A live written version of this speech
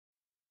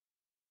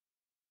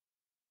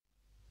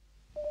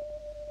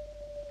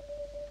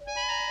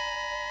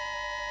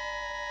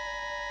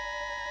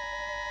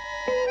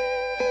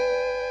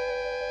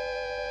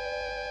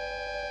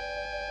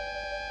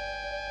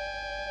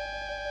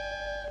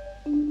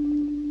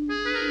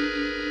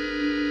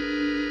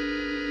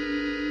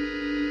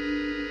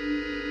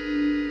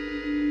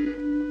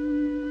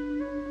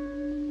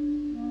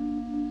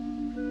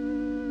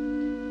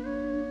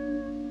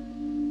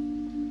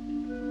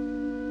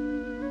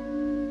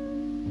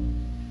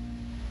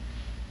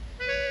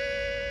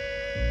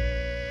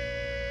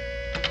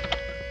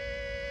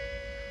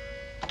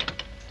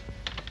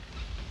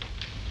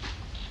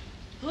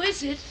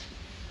it.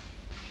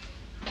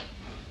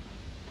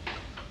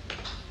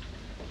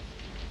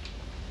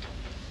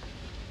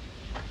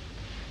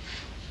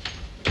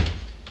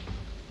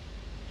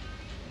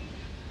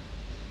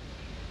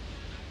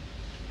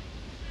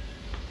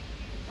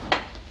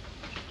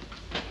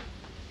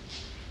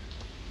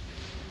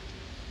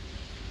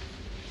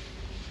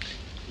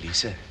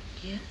 Lisa.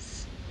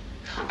 Yes?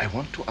 I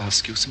want to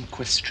ask you some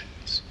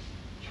questions.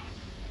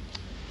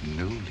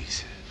 No,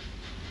 Lisa.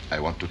 I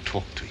want to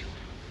talk to you.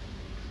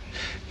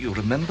 You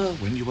remember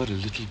when you were a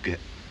little girl?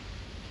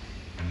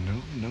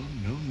 No, no,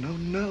 no, no,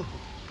 no.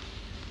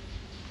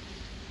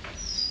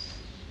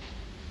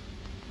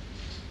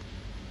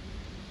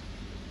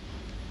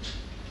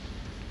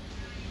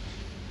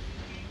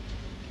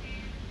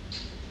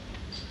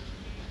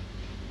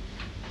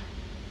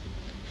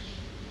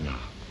 No.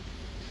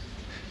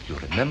 You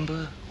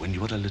remember when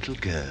you were a little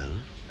girl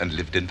and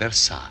lived in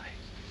Versailles?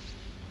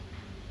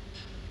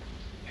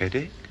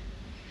 Headache?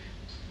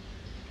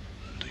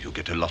 Do you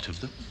get a lot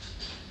of them?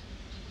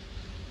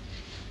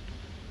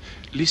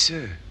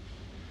 Lisa,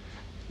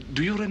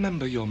 do you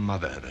remember your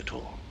mother at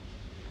all?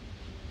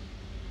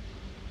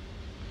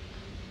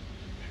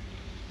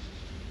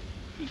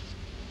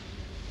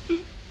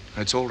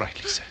 It's all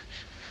right, Lisa.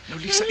 No,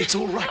 Lisa, it's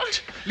all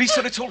right.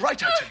 Lisa, it's all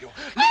right, I tell you.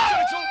 Lisa,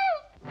 it's all...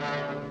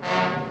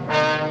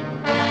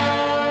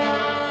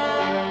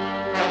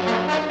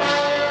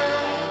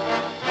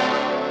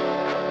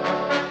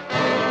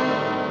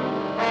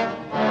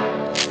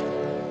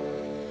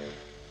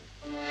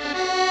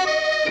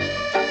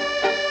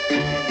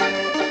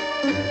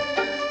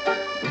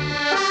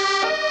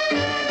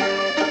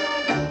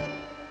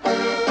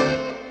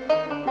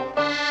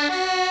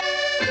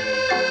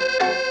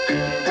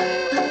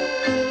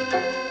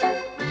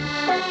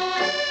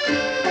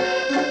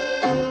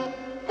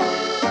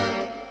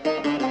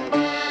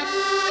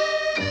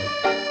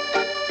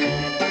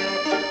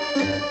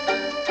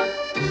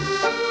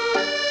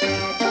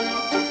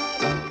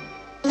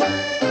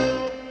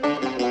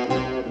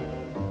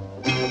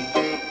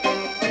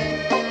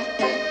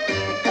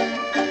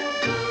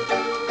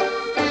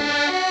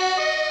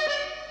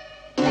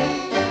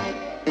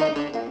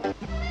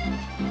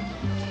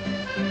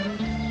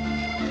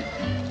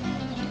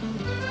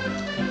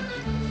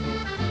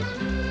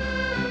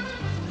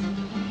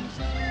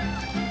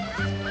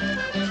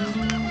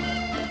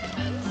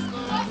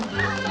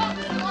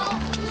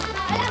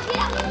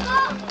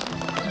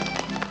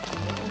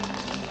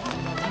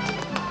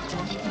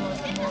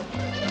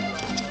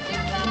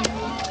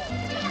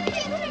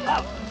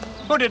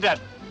 Who did that?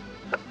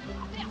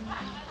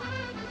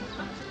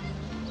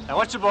 Now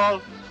watch the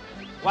ball.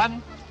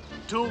 1,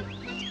 2,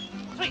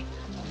 3.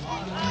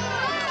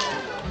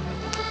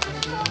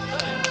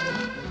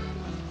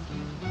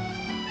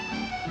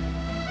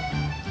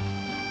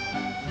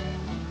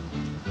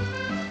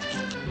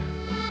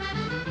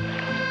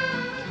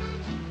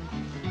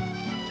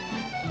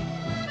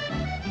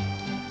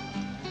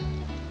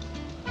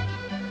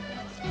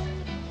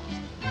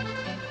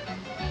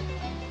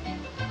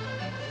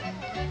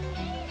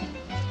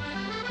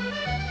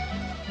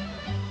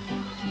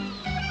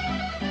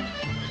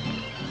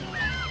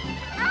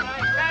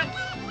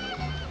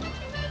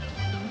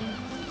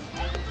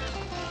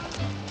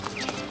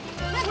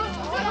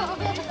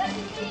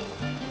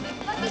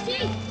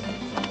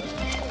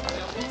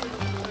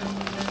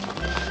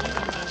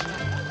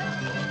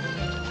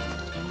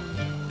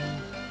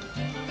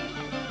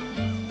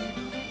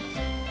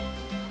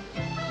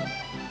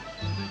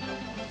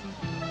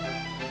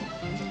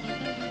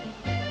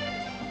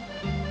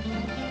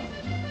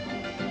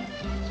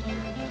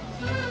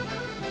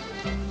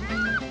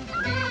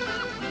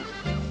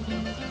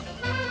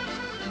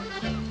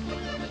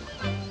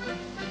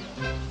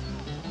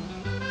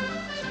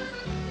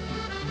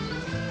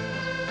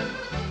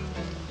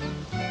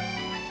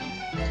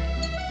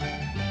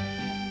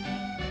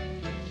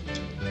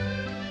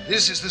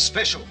 This is the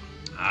special.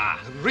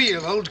 The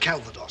real old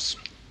Calvados.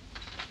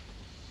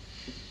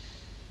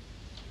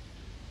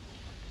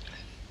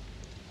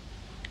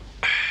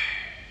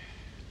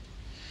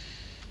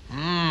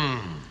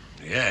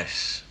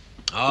 Yes.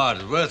 Oh,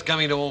 it's worth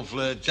coming to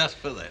Honfleur just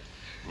for that.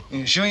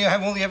 You sure you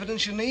have all the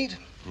evidence you need?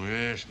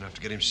 Yes, enough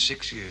to get him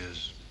 6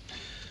 years.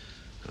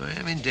 I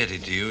am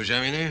indebted to you,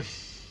 Jaminet.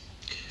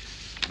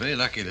 Very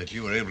lucky that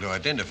you were able to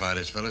identify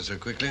this fellow so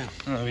quickly.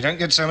 Oh, we don't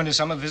get so many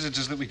summer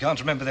visitors that we can't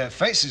remember their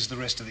faces the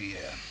rest of the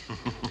year.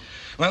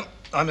 Well,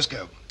 I must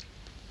go.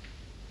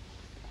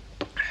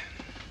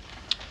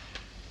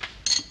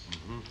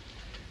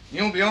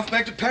 You'll be off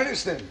back to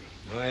Paris, then?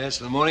 Oh, yes,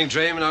 the morning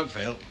train without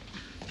fail.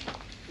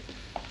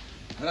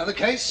 Another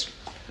case?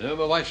 No,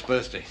 my wife's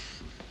birthday.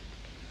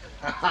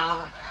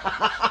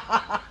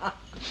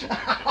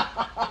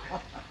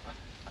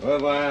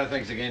 Well,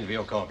 thanks again for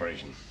your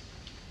cooperation.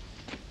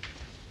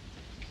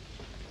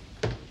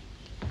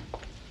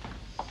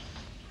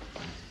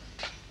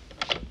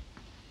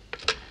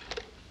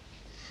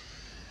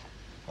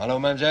 Hello,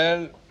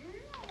 mademoiselle.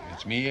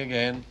 It's me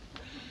again.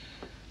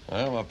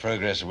 Well, what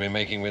progress are we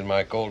making with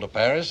my call to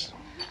Paris?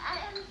 I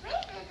am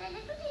afraid there's a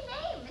little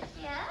delay,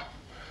 monsieur.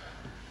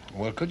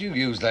 Well, could you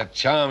use that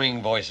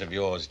charming voice of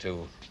yours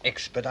to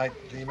expedite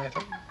the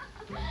matter?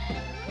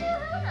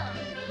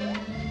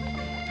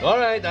 All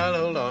right, I'll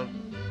hold on.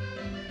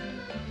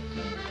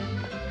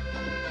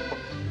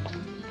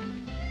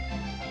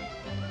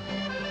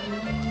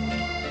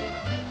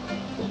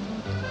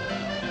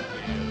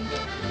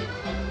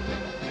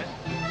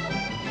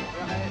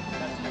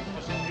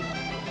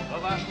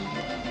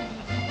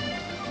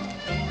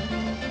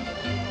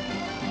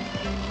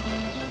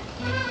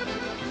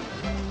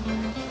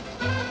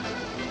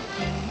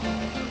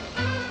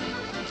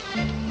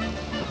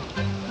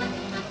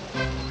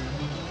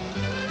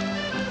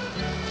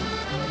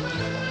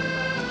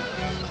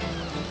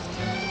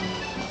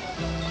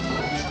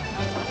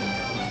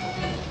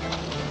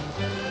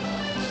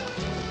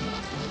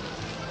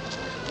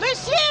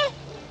 Monsieur!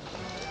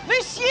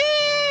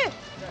 Monsieur!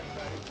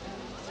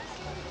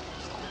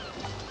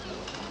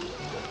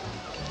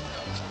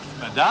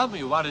 Madame,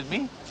 you wanted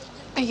me?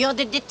 You're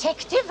the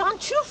detective,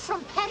 aren't you,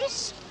 from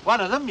Paris? One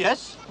of them,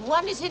 yes.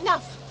 One is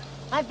enough.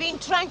 I've been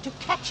trying to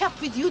catch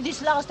up with you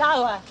this last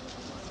hour.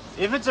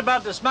 If it's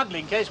about the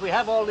smuggling case, we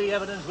have all the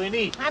evidence we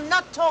need. I'm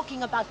not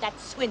talking about that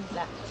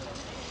swindler.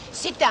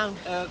 Sit down.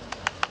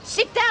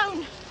 Sit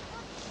down.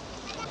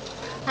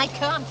 I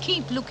can't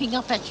keep looking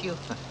up at you.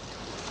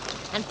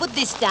 And put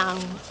this down.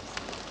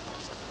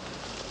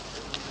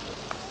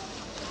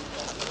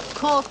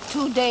 Caught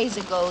 2 days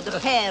ago, the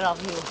pair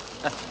of you.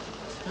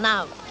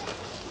 Now,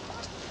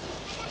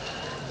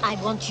 I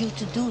want you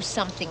to do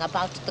something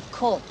about the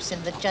corpse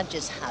in the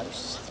judge's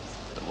house.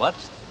 The what?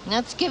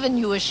 That's given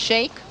you a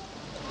shake.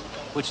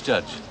 Which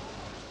judge?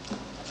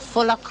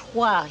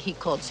 Follacroix, he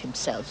calls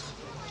himself.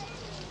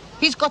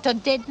 He's got a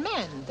dead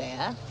man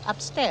there,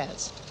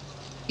 upstairs.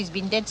 He's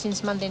been dead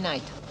since Monday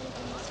night.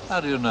 How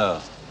do you know?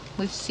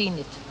 We've seen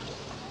it.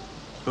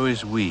 Who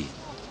is we?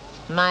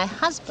 My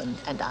husband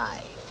and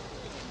I.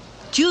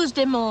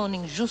 Tuesday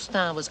morning,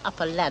 Justin was up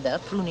a ladder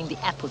pruning the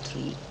apple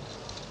tree.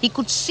 He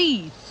could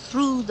see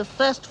through the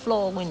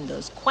first-floor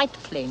windows quite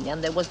plainly,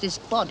 and there was this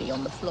body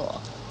on the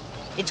floor.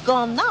 It's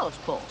gone now, of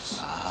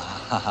course.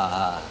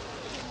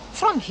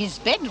 From his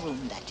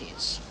bedroom, that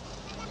is.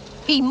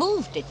 He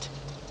moved it.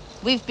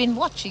 We've been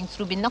watching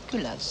through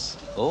binoculars.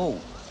 Oh,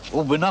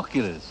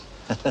 binoculars.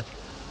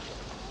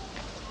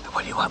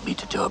 What do you want me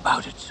to do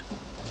about it?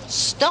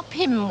 Stop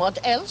him, what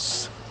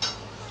else?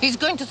 He's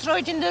going to throw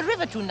it in the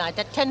river tonight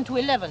at 10 to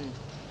 11.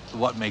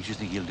 What makes you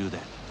think he'll do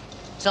that?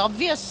 It's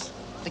obvious.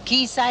 The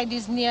quayside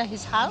is near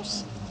his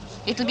house.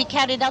 It'll be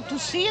carried out to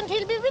sea and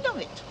he'll be rid of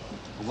it.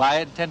 Why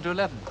at 10 to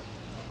 11?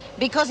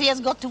 Because he has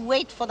got to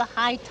wait for the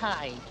high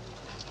tide.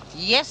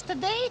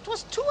 Yesterday, it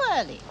was too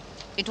early.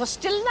 It was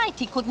still light.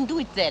 He couldn't do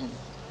it then.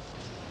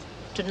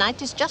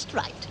 Tonight is just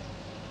right.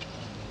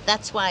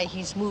 That's why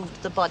he's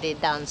moved the body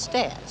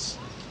downstairs.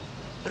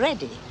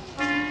 Ready.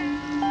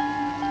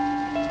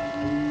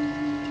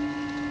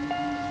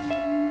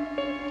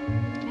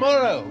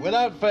 Tomorrow,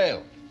 without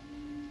fail.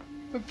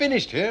 We're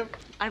finished here.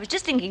 I was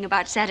just thinking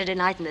about Saturday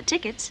night and the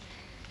tickets.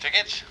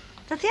 Tickets?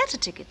 The theatre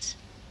tickets.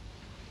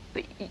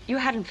 But you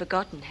hadn't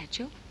forgotten, had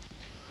you?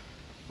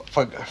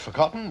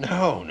 Forgotten?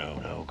 No.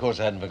 Of course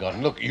I hadn't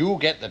forgotten. Look, you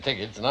get the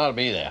tickets and I'll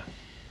be there.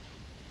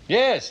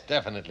 Yes,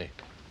 definitely.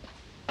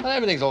 Well,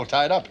 everything's all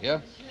tied up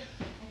here.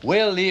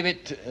 We'll leave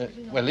it...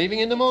 we're leaving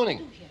in the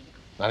morning.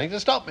 Nothing to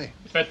stop me.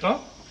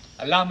 Petron,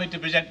 allow me to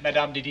present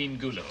Madame Didine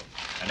Goulot,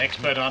 an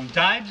expert on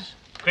tides,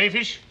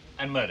 crayfish,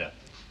 and murder.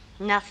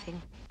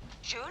 Nothing.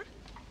 Jules?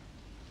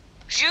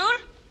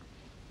 Jules?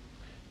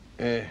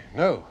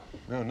 No,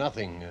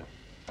 nothing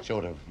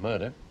short of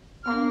murder.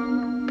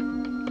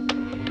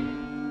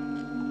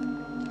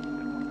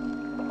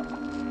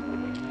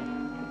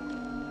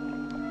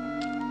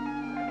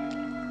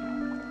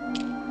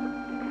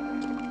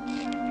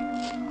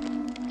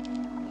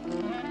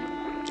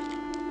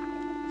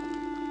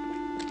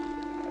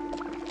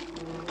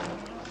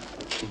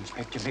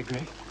 Inspector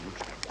Maigret.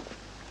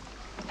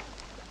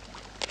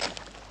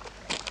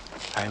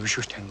 I am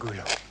Justin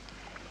Goulot.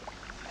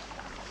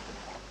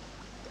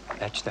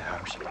 That's the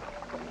house.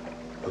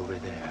 Over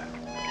there.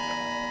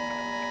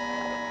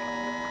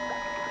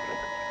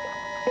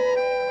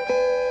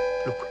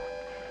 Look.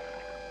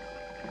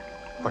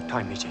 What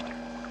time is it?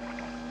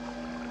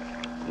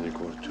 Only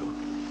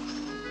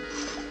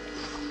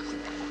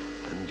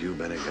 1:45. And you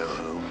better go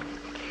home.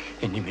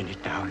 Any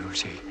minute now, you'll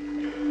see.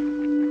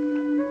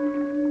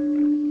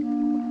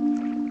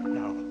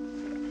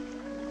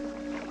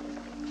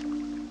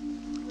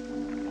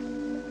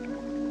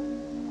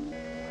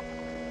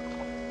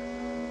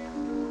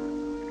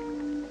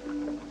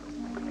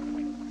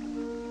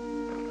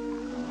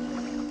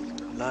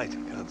 Light,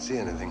 can't see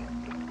anything.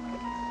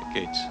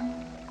 Gates.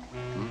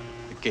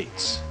 The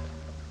gates.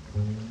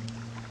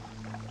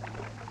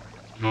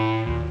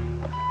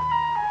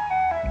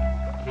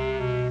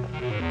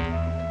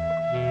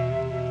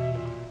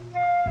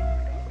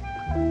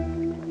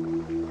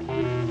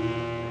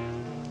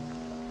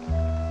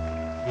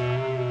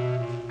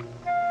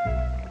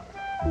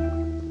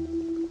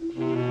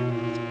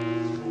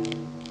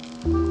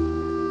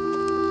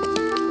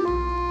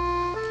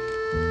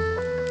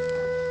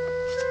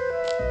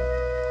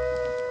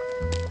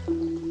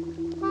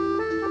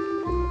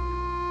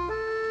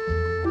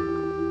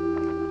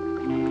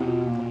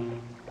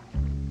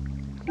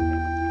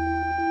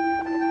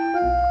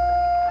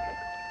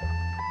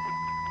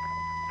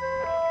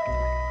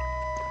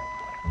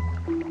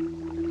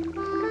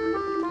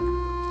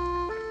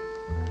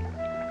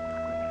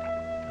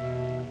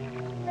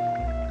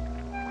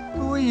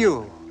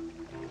 you?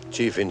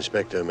 Chief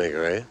Inspector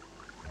Maigret.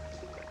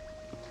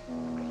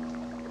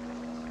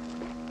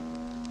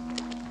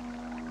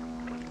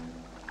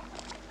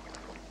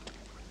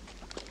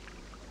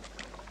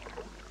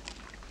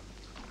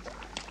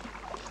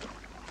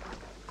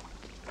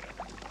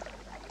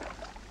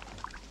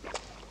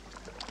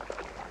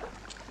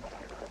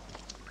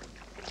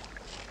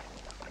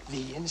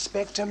 The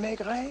Inspector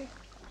Maigret?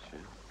 Sure.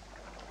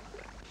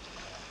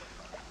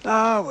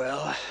 Ah,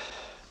 well.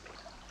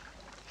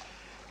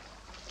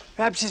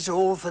 Perhaps it's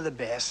all for the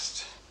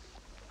best.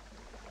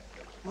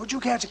 Would you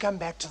care to come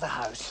back to the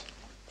house?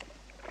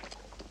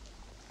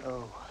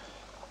 Oh.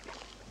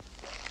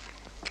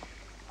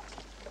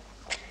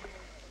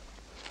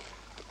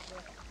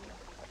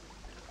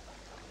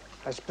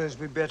 I suppose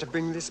we'd better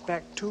bring this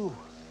back, too.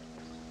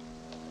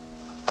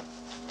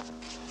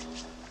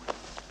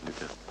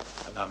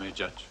 Allow me,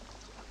 Judge.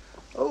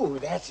 Oh,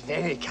 that's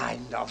very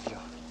kind of you.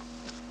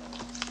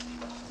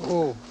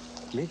 Oh,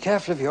 be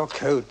careful of your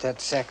coat. That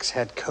sack's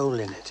had coal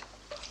in it.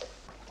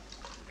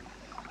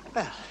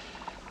 Well,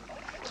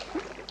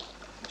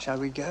 shall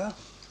we go?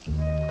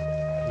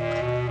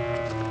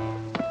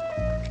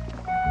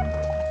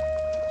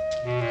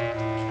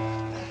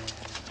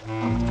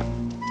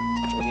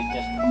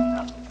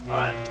 All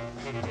right.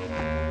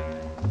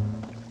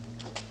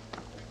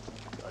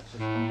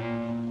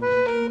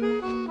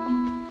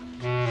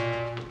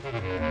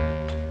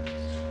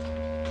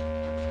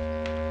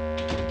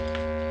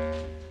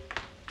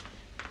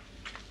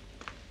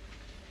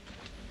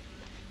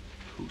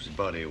 Whose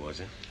body was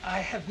it? I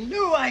have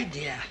no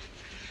idea.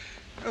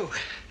 Oh,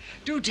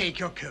 do take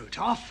your coat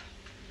off.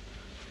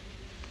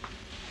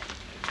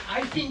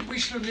 I think we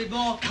shall be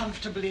more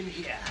comfortable in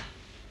here.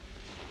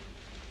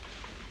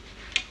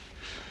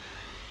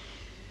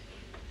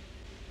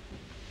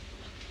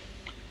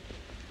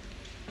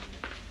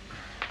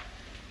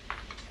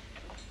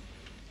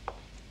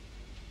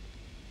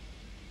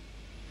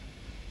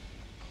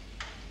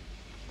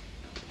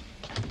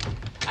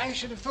 I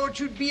should have thought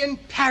you'd be in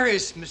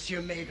Paris,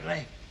 Monsieur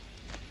Maigret.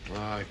 Oh,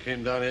 I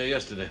came down here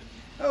yesterday.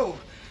 Oh,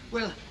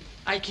 well,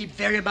 I keep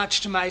very much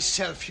to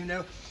myself, you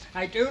know.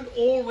 I don't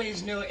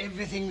always know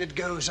everything that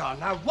goes on.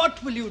 Now,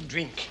 what will you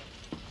drink?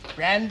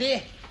 Brandy?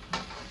 It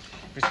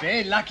was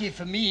very lucky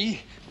for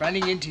me,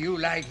 running into you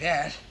like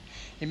that.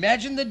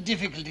 Imagine the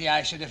difficulty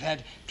I should have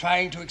had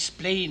trying to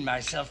explain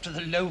myself to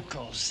the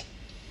locals.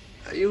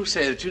 You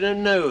say that you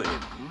don't know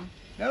him. Hmm?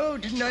 No,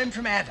 didn't know him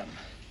from Adam.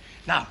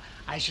 Now,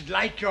 I should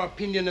like your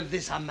opinion of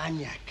this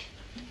Armagnac.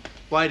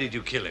 Why did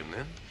you kill him,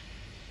 then?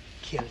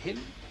 Kill him?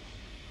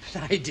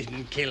 I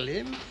didn't kill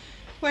him.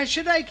 Why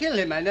should I kill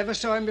him? I never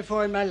saw him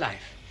before in my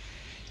life.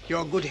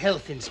 Your good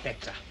health,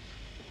 Inspector.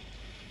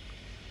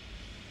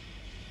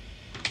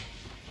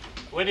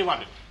 Where do you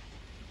want it?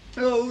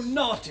 Oh,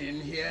 not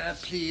in here,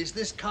 please.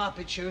 This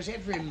carpet shows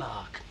every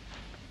mark.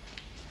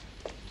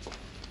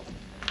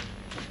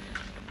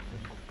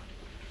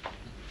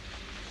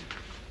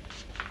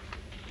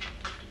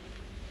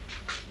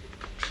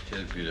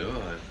 Tell Guido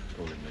I've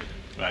told him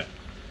later. Right.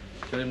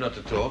 Tell him not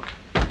to talk.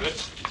 Good.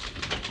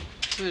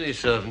 Are there any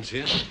servants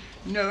here?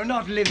 No,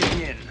 not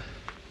living in.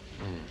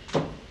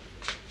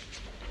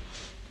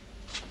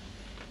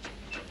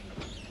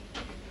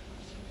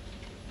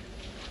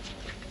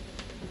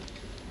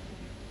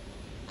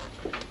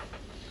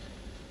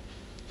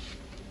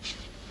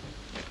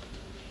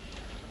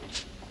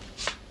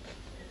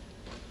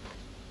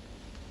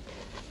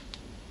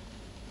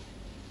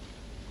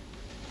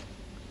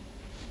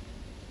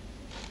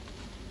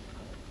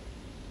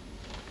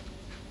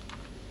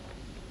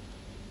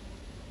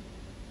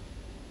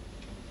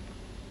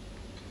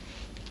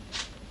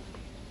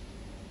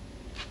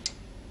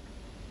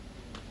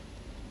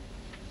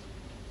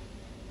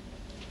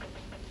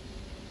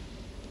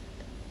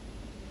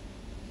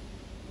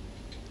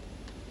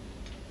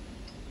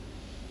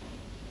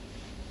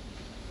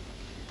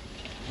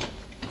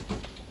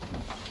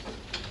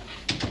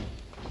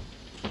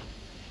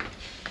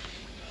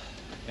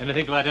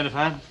 Anything to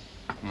identify?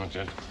 Not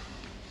yet.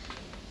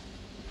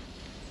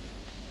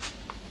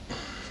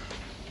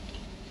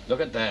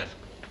 Look at that.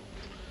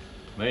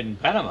 Made in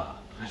Panama.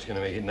 That's going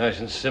to make it nice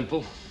and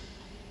simple.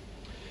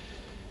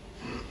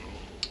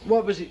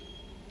 What was he...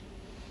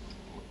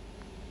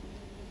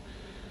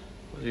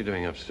 What are you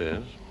doing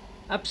upstairs?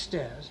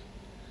 Upstairs?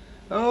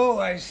 Oh,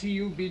 I see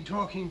you've been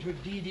talking to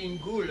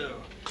Didine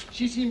Goulot.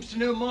 She seems to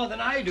know more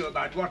than I do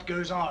about what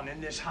goes on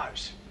in this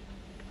house.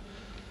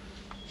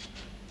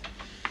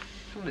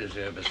 Who lives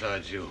here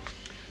besides you?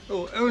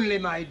 Oh, only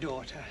my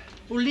daughter.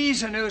 Oh,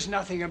 Lisa knows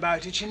nothing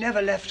about it. She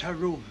never left her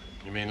room.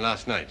 You mean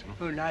last night?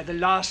 Oh, neither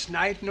last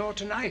night nor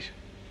tonight.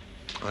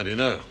 How do you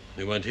know?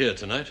 You weren't here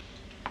tonight.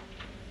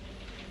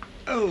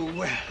 Oh,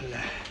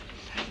 well,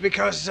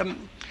 because,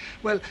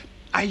 well,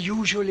 I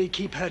usually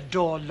keep her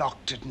door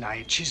locked at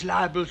night. She's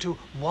liable to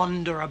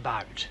wander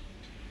about.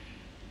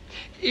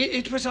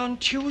 It was on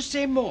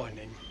Tuesday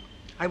morning.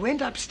 I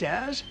went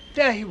upstairs.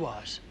 There he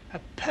was. A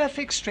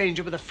perfect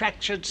stranger with a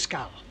fractured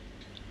skull.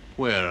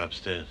 Where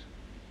upstairs?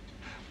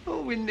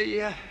 Oh, in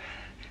the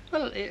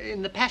Well,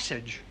 in the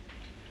passage.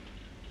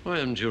 Why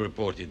haven't you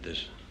reported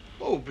this?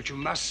 Oh, but you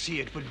must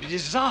see it would be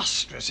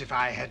disastrous if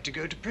I had to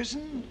go to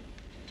prison.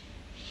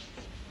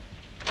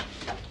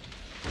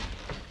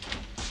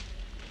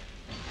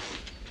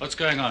 What's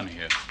going on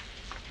here?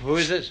 Who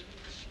is this?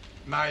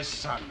 My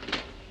son.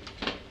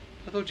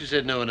 I thought you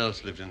said no one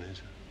else lived in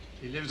this.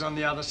 He lives on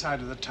the other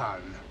side of the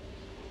town.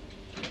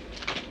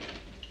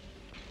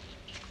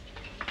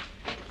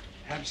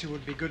 Perhaps you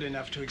would be good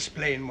enough to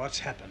explain what's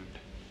happened.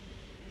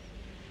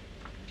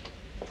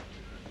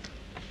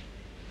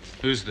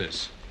 Who's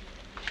this?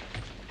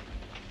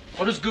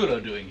 What is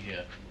Gulo doing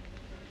here?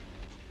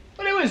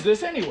 Well, who is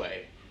this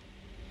anyway?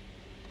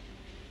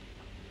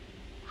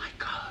 My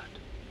God,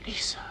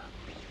 Lisa.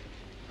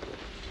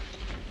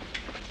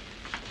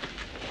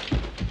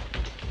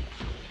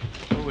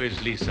 Who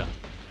is Lisa?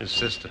 His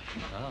sister.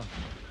 Oh.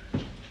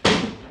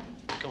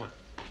 Come on.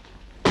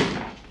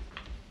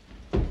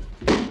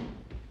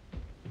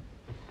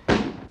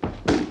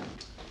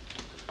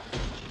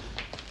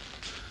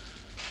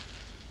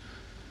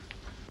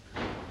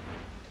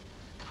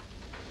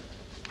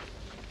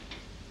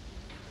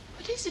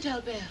 What is it,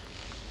 Albert?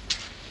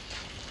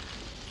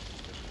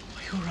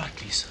 Are you all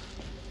right, Lisa?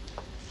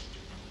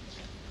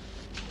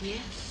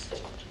 Yes.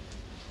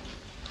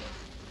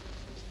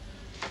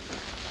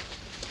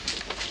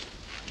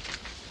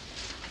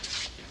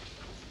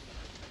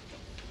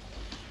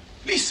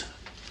 Lisa!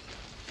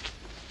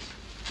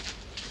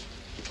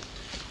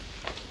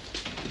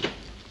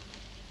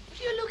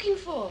 What are you looking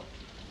for?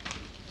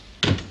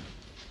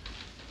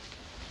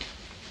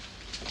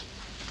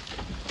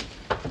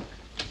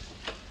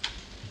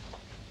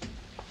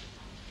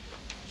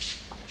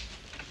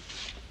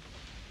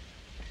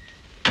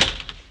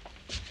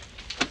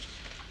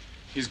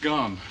 He's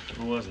gone.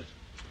 Who was it?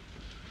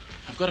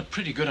 I've got a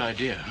pretty good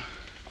idea.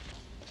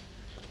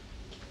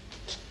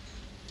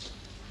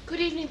 Good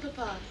evening,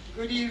 Papa.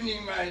 Good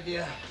evening, my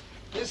dear.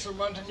 This'll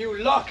want a new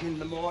lock in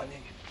the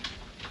morning.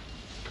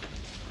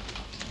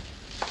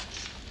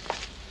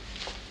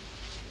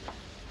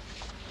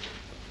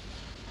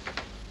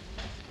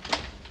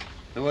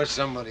 There was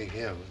somebody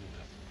here, wasn't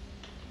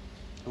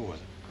there? Who was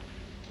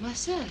it?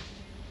 Myself.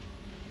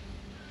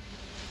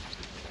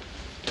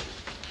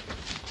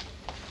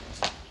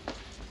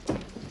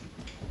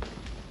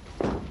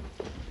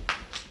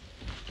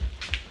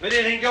 Where do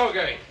you think you're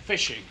going?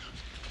 Fishing.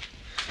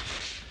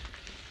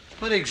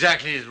 What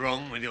exactly is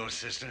wrong with your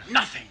sister?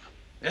 Nothing.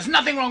 There's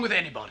nothing wrong with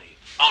anybody.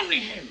 Only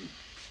him.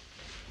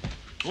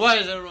 Why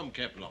is her room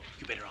kept locked?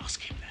 You better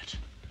ask him that.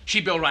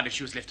 She'd be all right if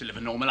she was left to live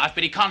a normal life,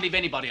 but he can't leave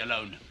anybody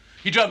alone.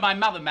 He drove my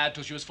mother mad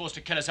till she was forced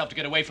to kill herself to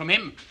get away from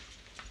him.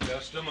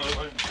 Just a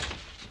moment.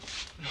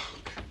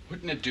 Look,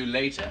 wouldn't it do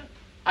later?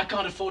 I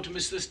can't afford to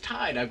miss this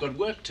tide. I've got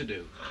work to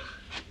do.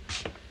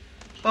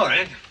 All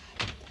right.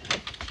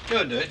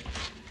 Go do it.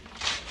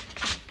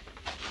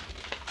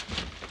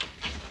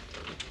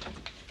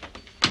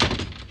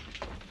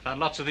 Found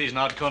lots of these in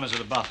odd corners of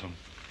the bathroom.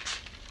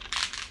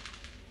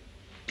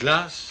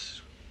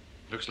 Glass?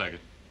 Looks like it.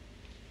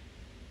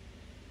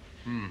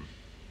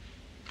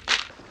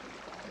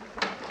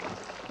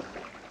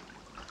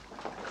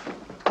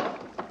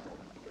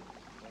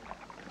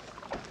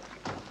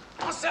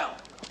 Marcel!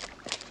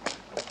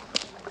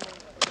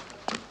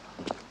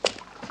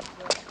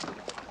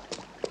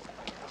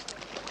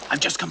 I've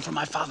just come from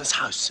my father's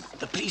house.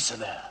 The police are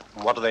there.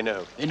 What do they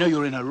know? They know you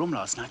were in her room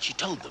last night. She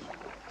told them.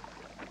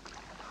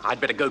 I'd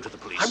better go to the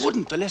police. I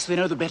wouldn't. The less they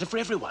know, the better for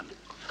everyone.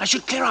 I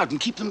should clear out and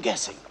keep them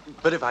guessing.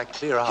 But if I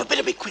clear You out...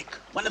 better be quick.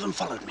 One of them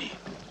followed me.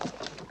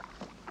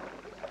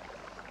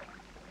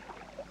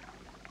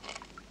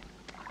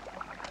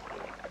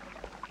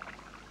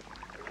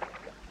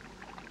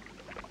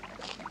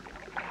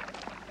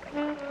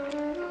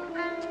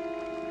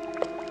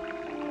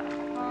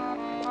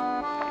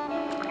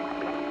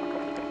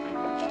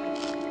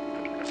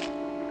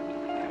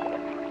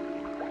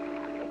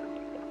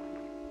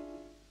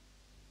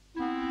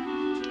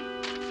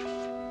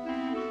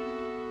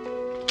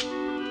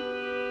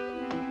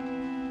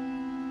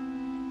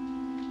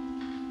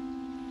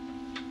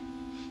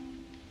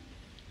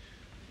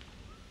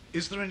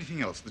 Is there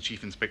anything else the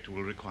Chief Inspector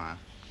will require?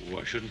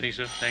 Why shouldn't he,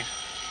 sir? Thanks.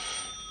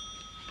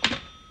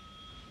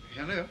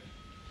 Hello?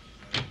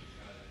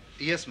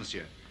 Yes,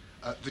 monsieur.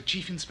 The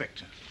Chief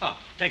Inspector. Ah,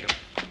 take him.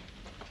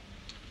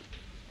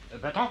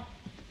 Bertrand?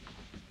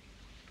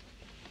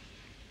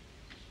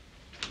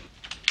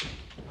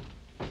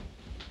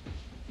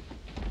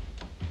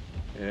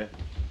 Yeah.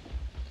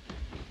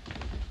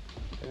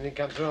 Anything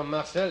come through on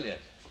Marcel yet?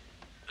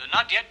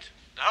 Not yet.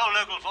 The whole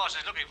local force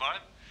is looking for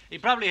him. He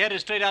probably headed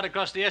straight out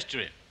across the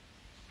estuary.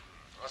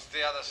 What's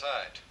the other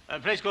side? A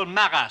place called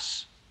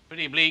Maras.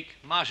 Pretty bleak,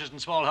 marshes and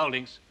small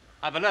holdings.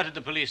 I've alerted the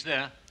police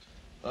there.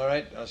 All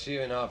right, I'll see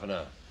you in half an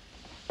hour.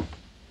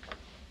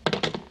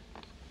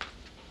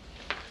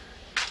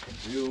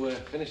 You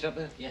finished up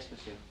there? Yes,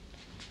 monsieur.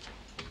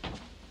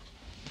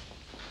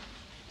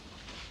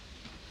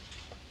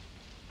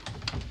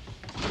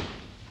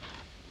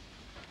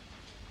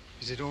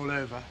 Is it all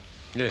over?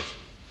 Yes.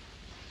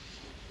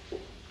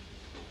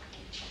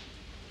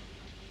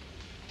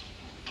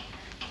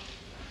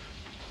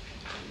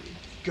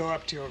 go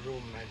up to your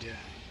room, my dear.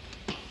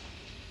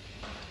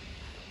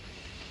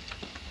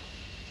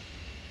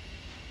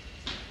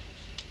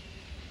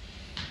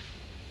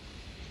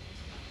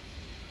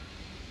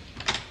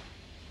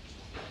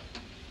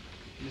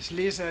 Miss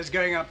Lisa is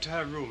going up to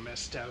her room,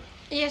 Estelle.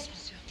 Yes,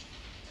 monsieur.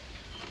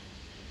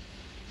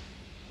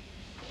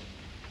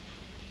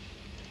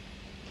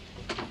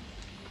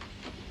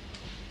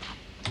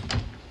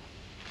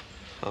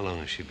 How long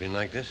has she been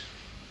like this?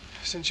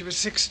 Since she was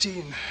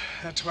 16.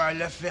 That's why I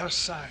left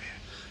Versailles.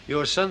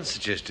 Your son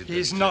suggested that...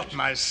 He's not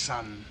my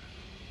son.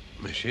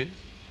 Monsieur?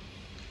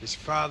 His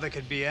father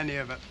could be any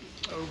of a...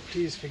 Oh,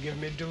 please forgive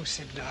me. Do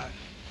sit down.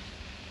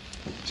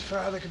 His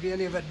father could be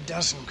any of a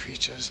dozen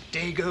creatures.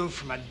 Dago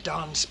from a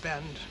dance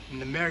band,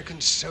 an American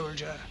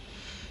soldier,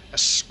 a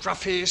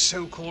scruffy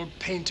so-called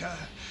painter.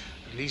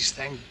 At least,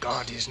 thank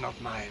God, he's not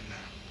mine.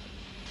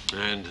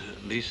 And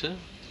Lisa?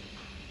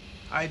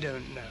 I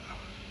don't know.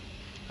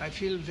 I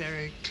feel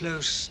very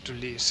close to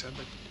Lisa,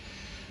 but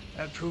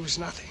that proves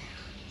nothing.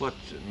 What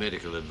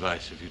medical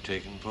advice have you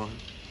taken for him?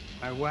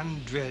 My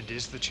one dread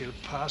is that she'll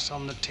pass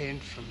on the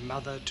taint from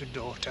mother to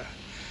daughter,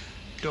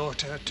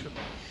 daughter to...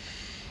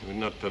 You would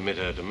not permit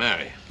her to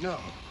marry? No,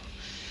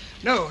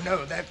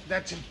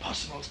 that's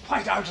impossible. It's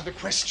quite out of the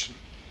question.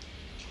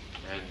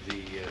 And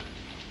the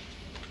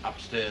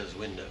upstairs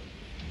window?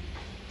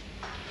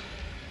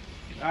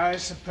 I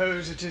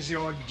suppose it is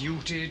your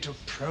duty to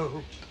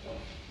probe.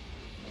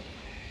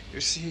 You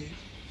see,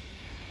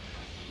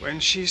 when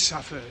she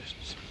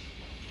suffers,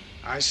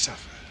 I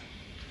suffer.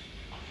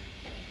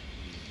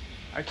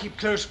 I keep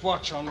close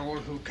watch on all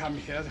who come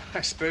here.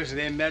 I suppose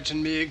they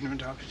imagine me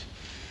ignorant of it.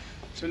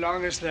 So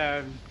long as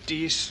they're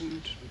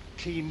decent,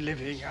 clean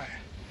living,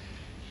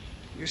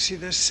 you see,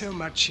 there's so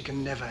much she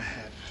can never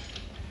have.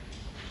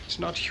 It's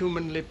not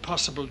humanly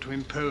possible to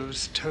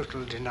impose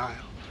total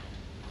denial.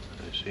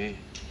 I see.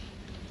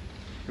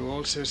 You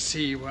also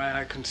see why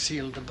I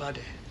concealed the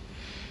body.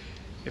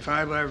 If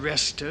I were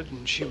arrested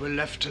and she were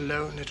left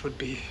alone, it would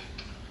be...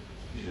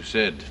 You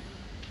said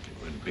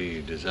it would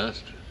be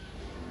disaster.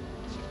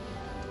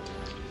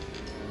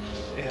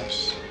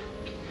 Yes.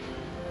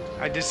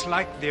 I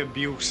dislike the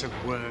abuse of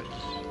words.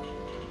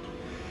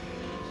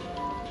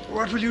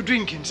 What will you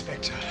drink,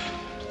 Inspector?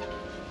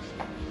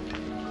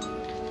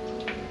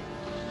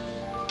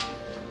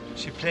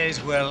 She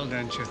plays well,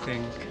 don't you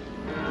think?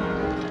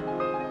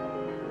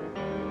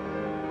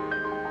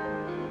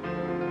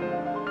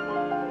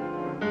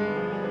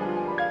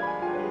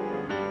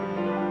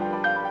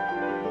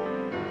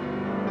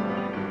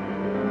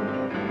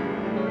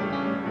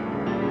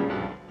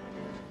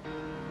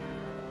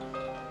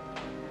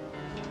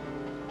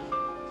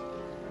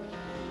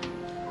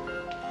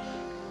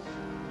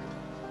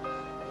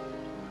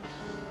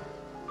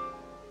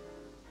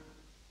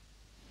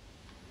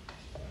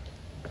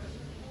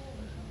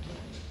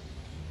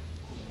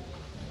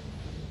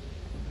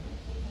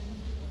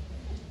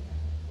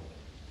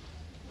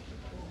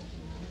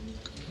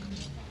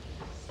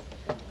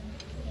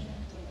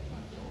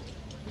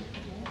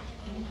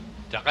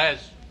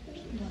 Therese.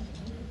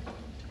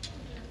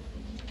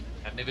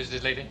 Have any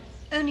visitors lately?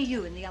 Only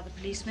you and the other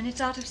policeman.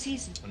 It's out of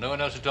season. No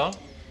one else at all?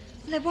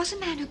 Well, there was a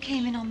man who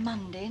came in on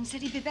Monday and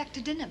said he'd be back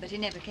to dinner, but he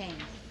never came.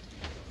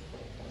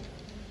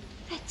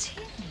 That's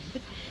him.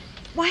 But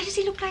why does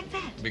he look like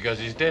that? Because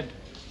he's dead.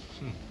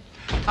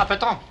 Ah,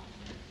 patron.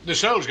 The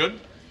soul's good.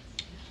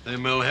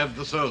 Then we'll have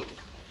the soul.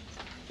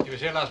 He was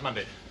here last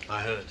Monday.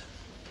 I heard.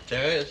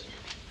 Therese.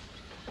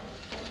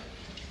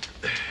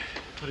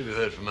 What have you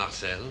heard from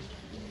Marcel?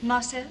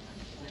 Marcel?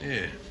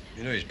 Yeah.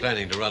 You know he's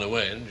planning to run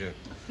away, haven't you?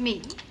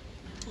 Me?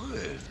 Well,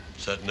 a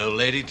certain old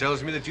lady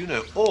tells me that you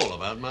know all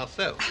about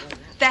Marcel.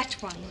 That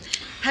one.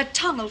 Her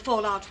tongue will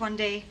fall out one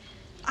day.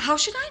 How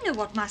should I know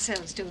what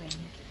Marcel's doing?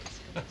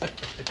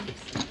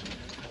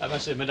 I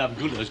must say, Madame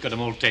Goulot's got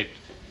them all taped.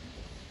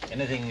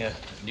 Anything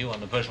new on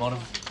the postmortem?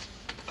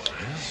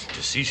 Yes,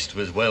 deceased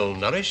was well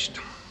nourished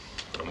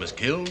and was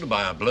killed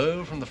by a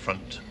blow from the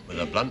front with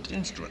a blunt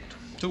instrument.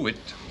 To wit,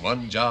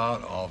 1 jar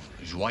of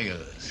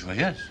Joyeuse.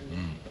 Joyeuse?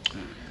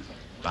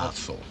 Bath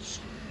salts.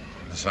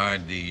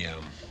 Beside the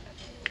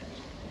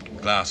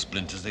glass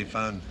splinters, they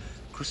found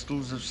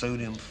crystals of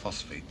sodium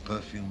phosphate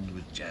perfumed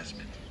with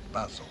jasmine.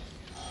 Bath salt.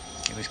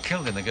 He was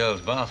killed in the girls'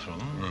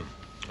 bathroom.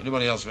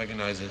 Anybody else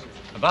recognize it?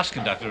 The bus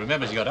conductor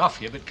remembers he got off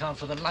here, but can't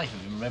for the life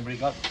of him remember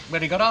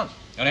where he got on.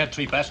 He only had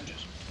 3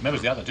 passengers.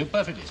 Remembers the other 2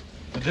 perfectly.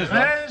 But this one...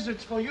 Yes,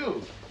 it's for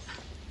you.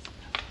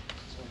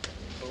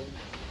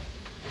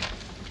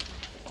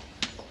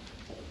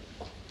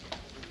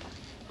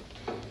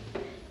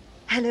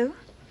 Hello?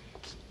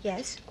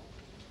 Yes?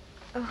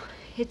 Oh,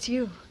 it's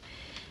you.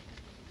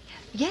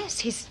 Yes,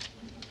 he's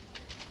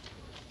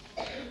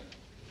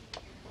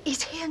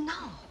here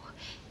now.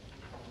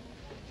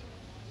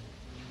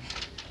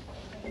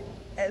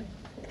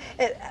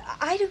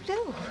 I don't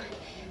know.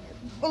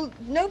 Well,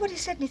 nobody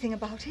said anything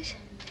about it.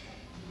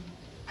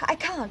 I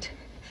can't.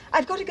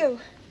 I've got to go.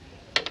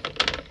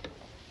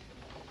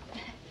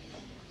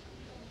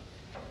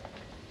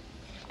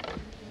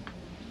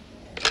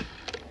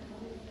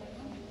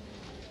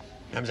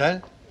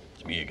 Mademoiselle?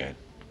 It's me again.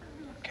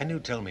 Can you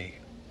tell me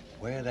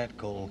where that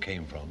call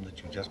came from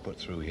that you just put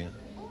through here?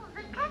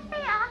 The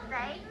Café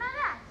Arte in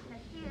Maras,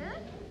 monsieur.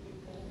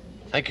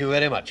 Thank you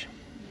very much.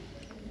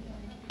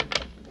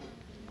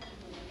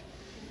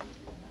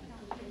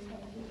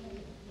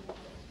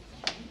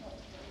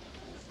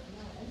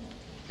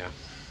 Yeah.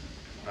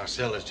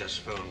 Marcel has just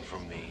phoned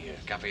from the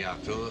Café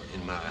Arthur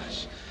in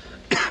Maras.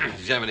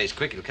 If Germany's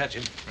quick, he'll catch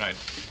him. Right.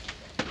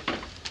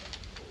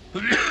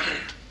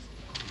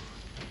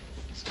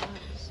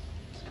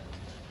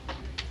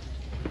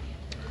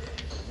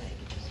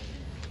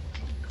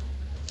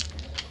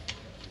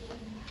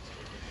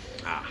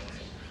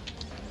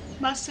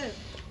 Marcel,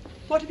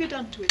 what have you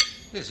done to him?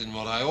 This isn't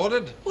what I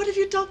ordered. What have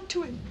you done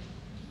to him?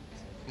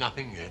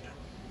 Nothing yet.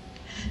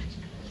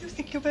 You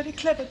think you're very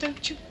clever,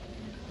 don't you?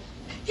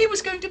 He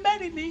was going to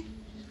marry me.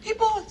 He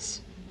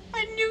was.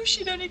 I knew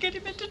she'd only get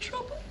him into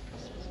trouble.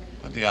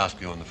 What did he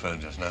ask you on the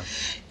phone just now?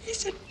 He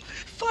said,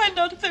 find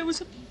out if there was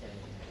a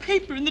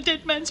paper in the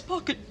dead man's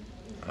pocket.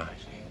 I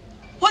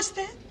see. Was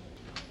there?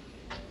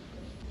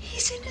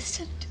 He's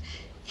innocent.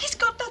 He's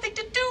got nothing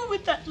to do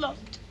with that lot.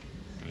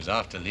 He was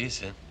after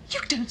Lisa. You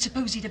don't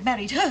suppose he'd have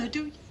married her,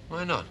 do you?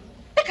 Why not?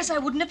 Because I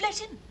wouldn't have let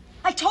him.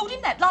 I told him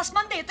that last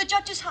Monday at the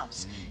judge's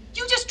house.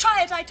 You just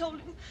try it, I told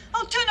him.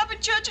 I'll turn up in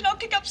church and I'll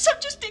kick up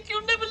such a stink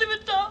you'll never live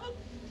it down.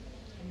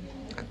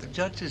 At the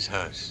judge's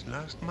house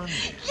last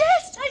Monday.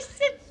 Yes, I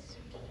said.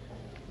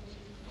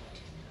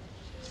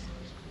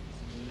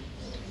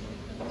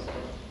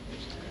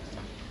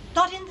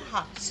 Not in the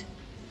house.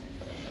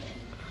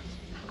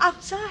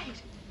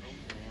 Outside.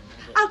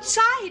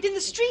 Outside, in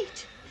the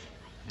street.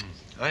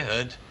 I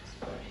heard.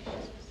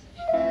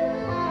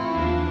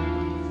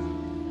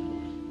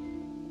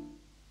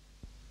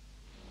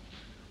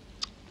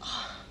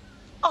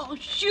 Oh,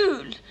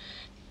 Jules.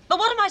 But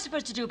what am I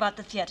supposed to do about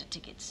the theatre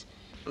tickets?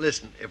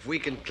 Listen, if we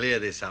can clear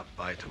this up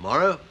by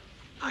tomorrow,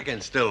 I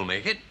can still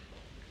make it.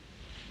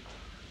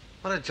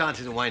 What are the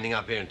chances of winding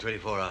up here in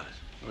 24 hours?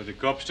 With the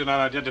corpse still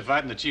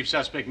unidentified and the chief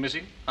suspect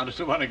missing, 100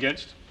 to 1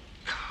 against?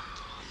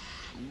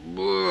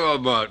 Well,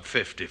 about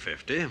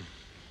 50-50.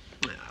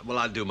 Yeah, well,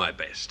 I'll do my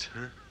best.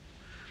 Huh?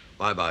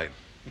 Bye-bye.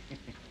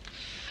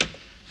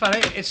 Funny,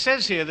 it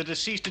says here the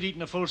deceased had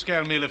eaten a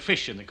full-scale meal of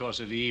fish in the course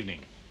of the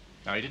evening.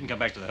 Now, he didn't come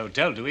back to the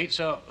hotel to eat,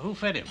 so who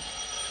fed him?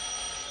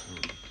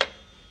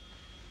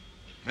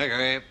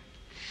 Okay.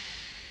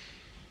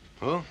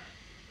 Who?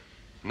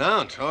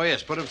 Nantes. Oh,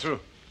 yes, put him through.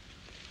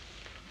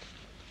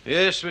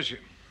 Yes, monsieur.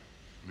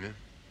 Yeah.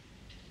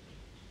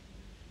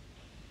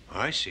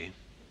 I see.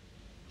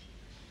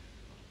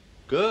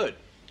 Good.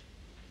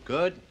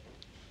 Good.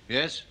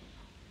 Yes.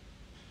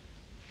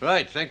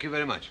 Right, thank you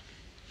very much.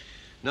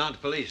 Nantes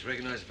police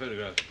recognize the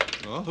photograph.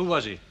 Oh, who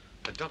was he?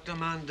 Dr.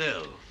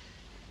 Mandel.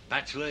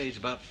 Bachelor, age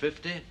about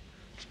 50.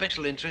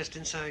 Special interest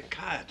in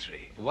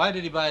psychiatry. Why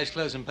did he buy his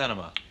clothes in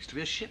Panama? Used to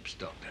be a ship's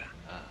doctor.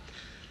 Ah.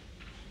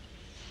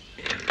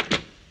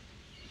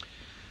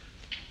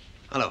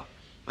 Hello.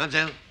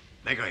 Mademoiselle.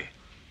 Maigret.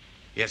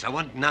 Yes, I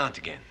want Nantes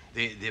again.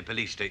 The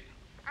police station.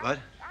 What?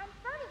 I'm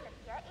sorry,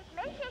 monsieur. It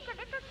may take a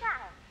little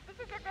time.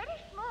 This is a very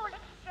small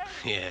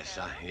exchange.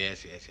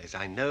 Yes.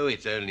 I know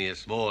it's only a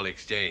small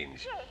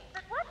exchange. Yes,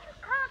 but what you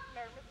can't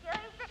know, monsieur,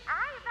 is that I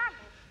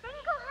vanished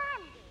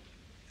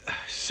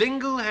single-handed.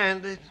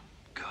 Single-handed?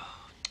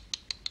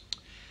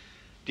 God.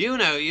 Do you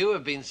know, you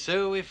have been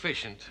so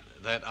efficient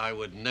that I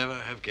would never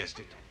have guessed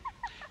it.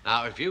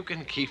 Now, if you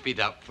can keep it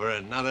up for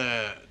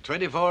another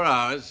 24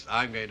 hours,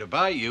 I'm going to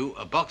buy you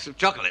a box of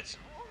chocolates.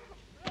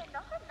 We're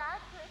not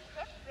allowed to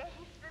accept rents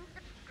from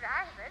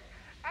subscribers,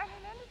 and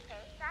in any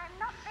case, I'm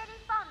not very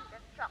fond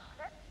of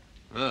chocolate.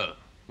 Oh,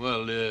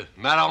 well,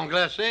 marron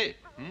glacé.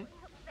 Very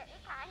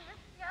kind,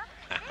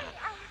 monsieur.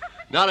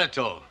 Not at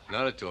all,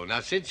 not at all.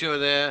 Now, since you're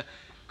there,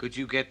 could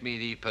you get me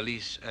the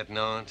police at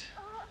Nantes?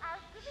 Oh, I'll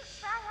give it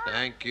a try.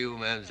 Thank you,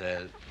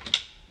 mademoiselle.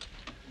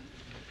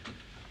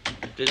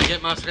 Did you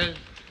get Marcel?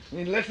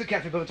 He left the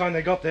cafe by the time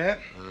they got there.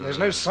 There's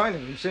no sign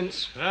of him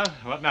since. Well,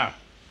 what now?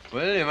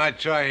 Well, you might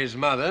try his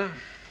mother.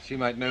 She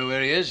might know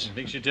where he is.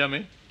 Think she'd tell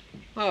me?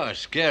 Oh,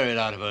 scare it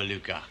out of her,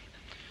 Luca.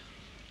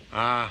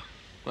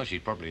 Well,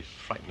 she's probably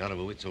frightened out of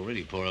her wits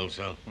already, poor old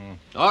soul.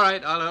 All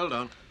right, I'll hold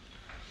on.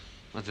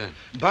 What's that?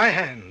 By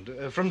hand,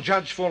 from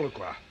Judge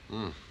Fourlacroix.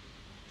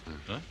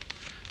 Huh?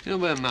 You know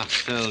where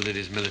Marcel did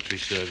his military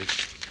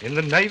service? In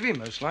the Navy,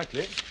 most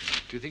likely.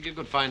 Do you think you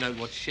could find out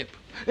what ship?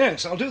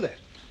 Yes, I'll do that.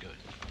 Good.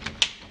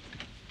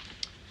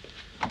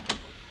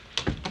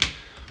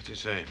 What do you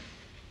say?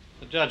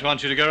 The judge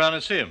wants you to go around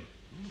and see him.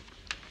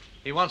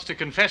 He wants to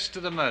confess to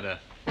the murder.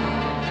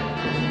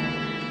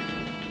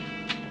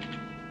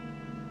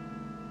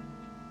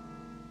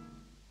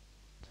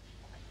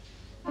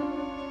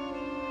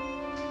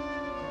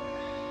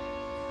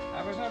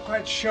 I was not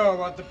quite sure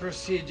what the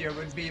procedure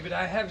would be, but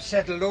I have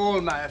settled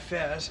all my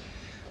affairs.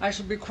 I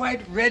shall be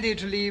quite ready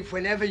to leave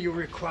whenever you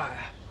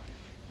require.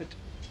 But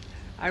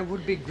I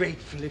would be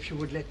grateful if you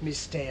would let me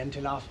stay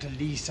until after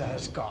Lisa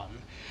has gone.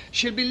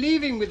 She'll be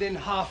leaving within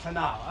half an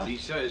hour.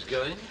 Lisa is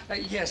going?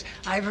 Yes,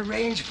 I've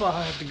arranged for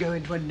her to go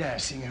into a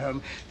nursing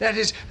home. That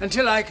is,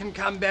 until I can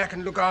come back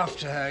and look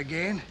after her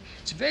again.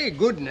 It's a very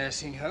good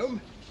nursing home.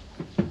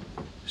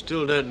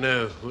 Still don't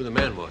know who the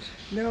man was.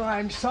 No,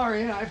 I'm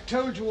sorry. I've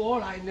told you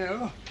all I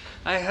know.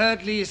 I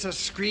heard Lisa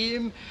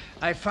scream.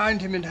 I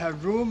found him in her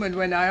room, and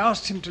when I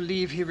asked him to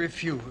leave, he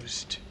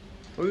refused.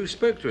 Oh, you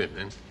spoke to him,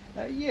 then?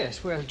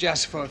 Yes, well,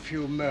 just for a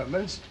few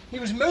moments. He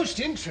was most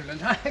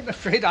insolent. I'm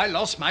afraid I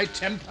lost my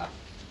temper.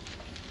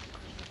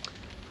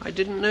 I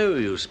didn't know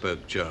you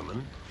spoke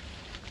German.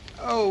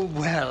 Oh,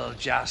 well,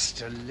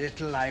 just a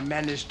little. I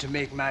managed to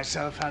make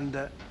myself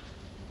under...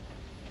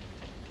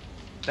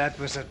 That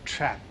was a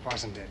trap,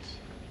 wasn't it?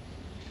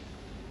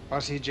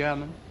 Was he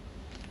German?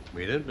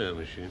 We don't know,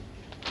 monsieur.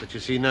 But you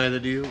see, neither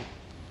do you.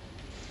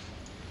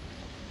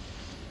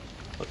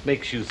 What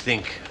makes you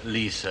think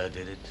Lisa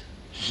did it?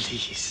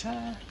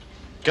 Lisa?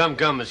 Come,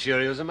 come,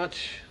 monsieur. He was a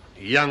much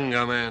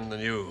younger man than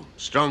you.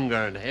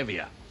 Stronger and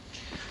heavier.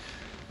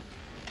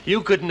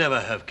 You could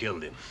never have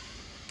killed him.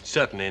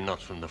 Certainly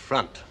not from the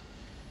front.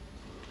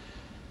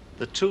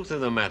 The truth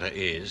of the matter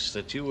is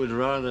that you would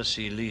rather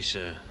see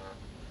Lisa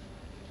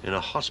in a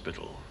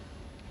hospital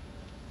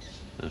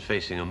than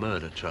facing a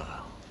murder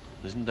trial.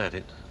 Isn't that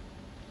it?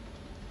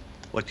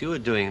 What you are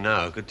doing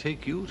now could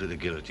take you to the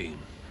guillotine.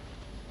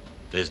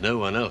 There's no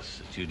one else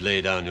that you'd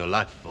lay down your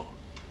life for,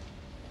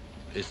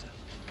 is there?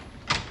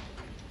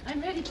 I'm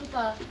ready,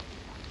 Papa.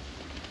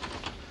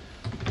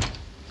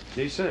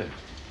 Lisa,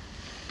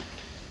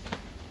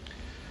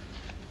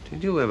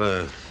 did you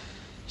ever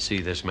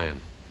see this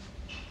man?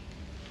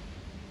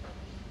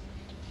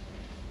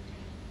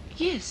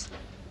 Yes.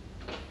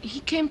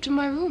 He came to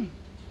my room.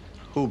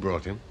 Who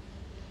brought him?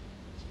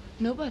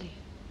 Nobody.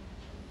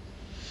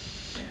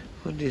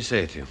 What did he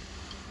say to you?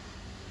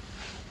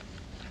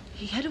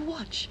 He had a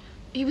watch.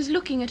 He was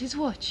looking at his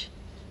watch.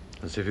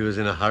 As if he was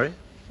in a hurry?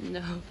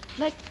 No.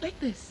 Like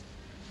this.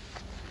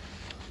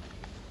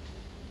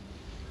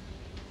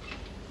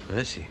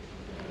 I see.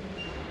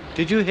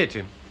 Did you hit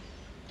him?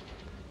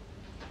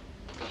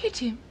 Hit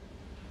him?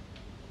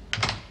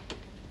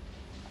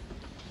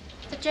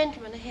 The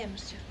gentleman are here,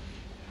 monsieur.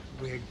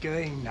 We're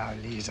going now,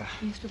 Lisa.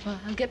 Yes, Papa.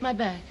 I'll get my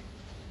bag.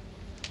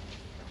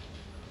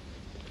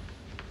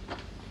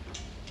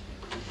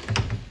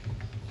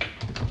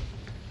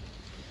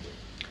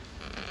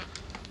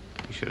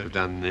 You should have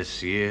done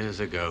this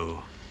years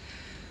ago.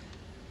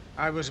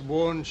 I was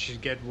warned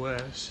she'd get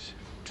worse.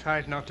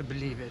 Tried not to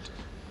believe it.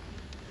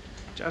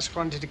 Just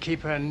wanted to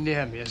keep her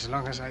near me as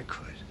long as I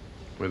could.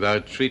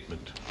 Without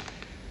treatment?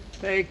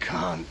 They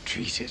can't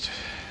treat it.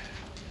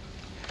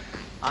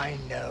 I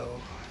know.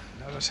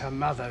 That was her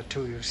mother,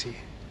 too, you see.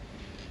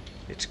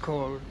 It's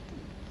called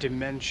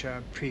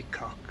dementia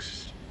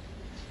precox.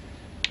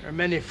 There are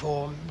many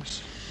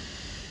forms.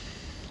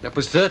 That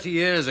was 30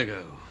 years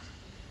ago.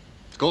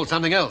 It's called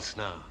something else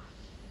now.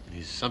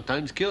 It's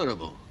sometimes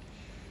curable.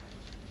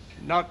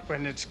 Not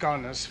when it's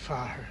gone as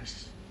far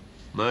as...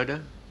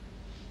 Murder?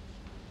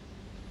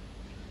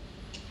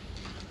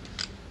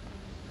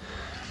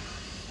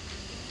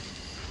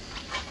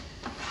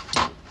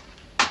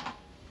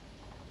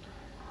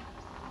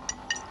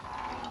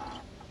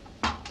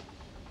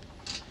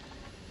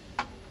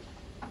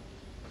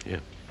 Yeah.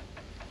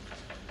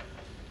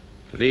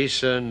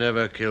 Lisa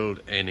never killed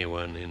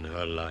anyone in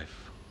her life.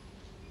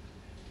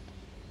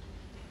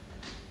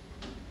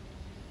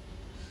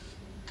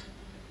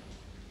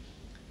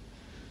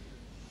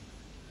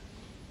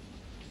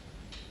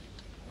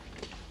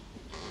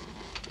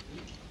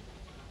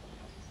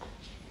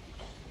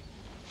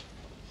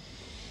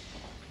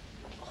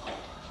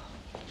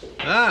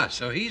 Ah,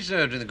 so he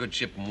served in the good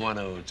ship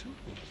 102.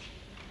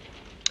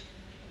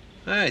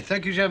 Hey,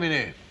 thank you,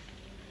 Jaminet.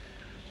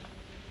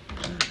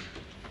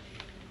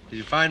 Did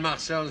you find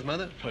Marcel's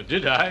mother? Oh,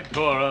 did I?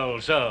 Poor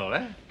old soul,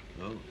 eh?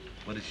 Oh,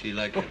 what is she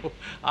like? Oh,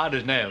 hard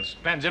as nails.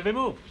 Plans every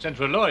move. Sent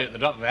for a lawyer at the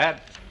drop of a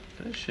hat.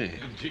 Does she?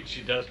 Indeed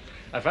she does.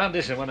 I found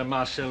this in one of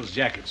Marcel's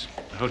jackets.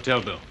 A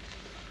hotel bill.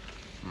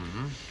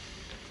 Mm-hmm.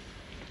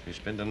 You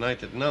spent the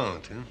night at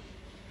Nantes, huh?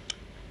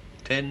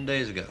 10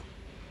 days ago.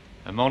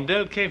 And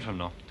Mondale came from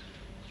Nantes.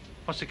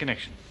 What's the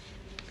connection?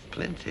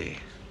 Plenty.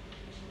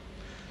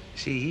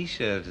 See, he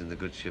served in the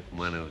good ship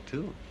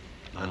 102.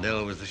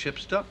 Mondale was the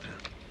ship's doctor.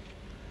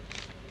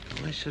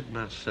 Why should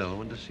Marcel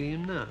want to see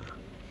him now?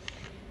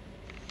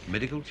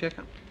 Medical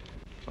checkup?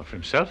 Or for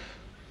himself?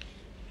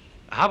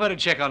 How about a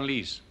check on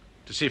Lise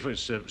to see if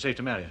it's safe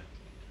to marry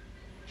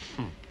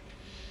her?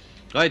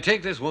 I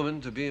take this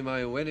woman to be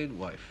my wedded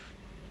wife,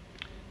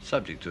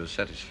 subject to a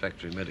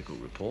satisfactory medical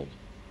report.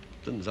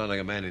 Doesn't sound like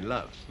a man in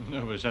love.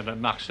 No, but it sounds like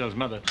Marcel's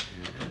mother.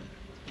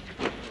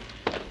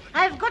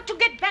 I've got to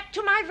get back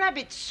to my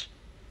rabbits.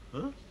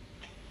 Huh?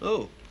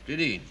 Oh,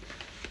 Didine.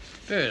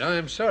 Good. I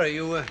am sorry.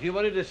 You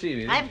wanted to see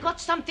me. I've got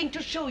something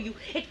to show you.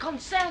 It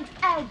concerns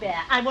Albert.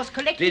 I was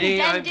collecting Didine,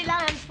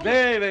 dandelions for...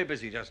 very, very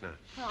busy just now.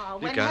 Oh,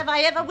 when have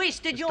I ever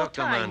wasted your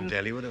Dr. time?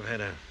 Mandel, you would have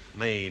had a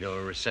maid or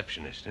a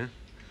receptionist, huh?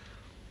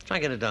 Try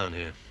and get it down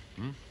here.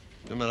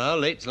 No matter how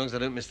late, as long as I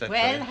don't miss that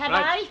Well, train. have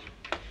I?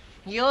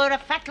 You're a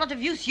fat lot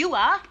of use, you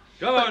are.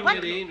 Go But on, what-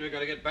 Nadine. We've got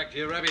to get back to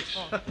your rabbits.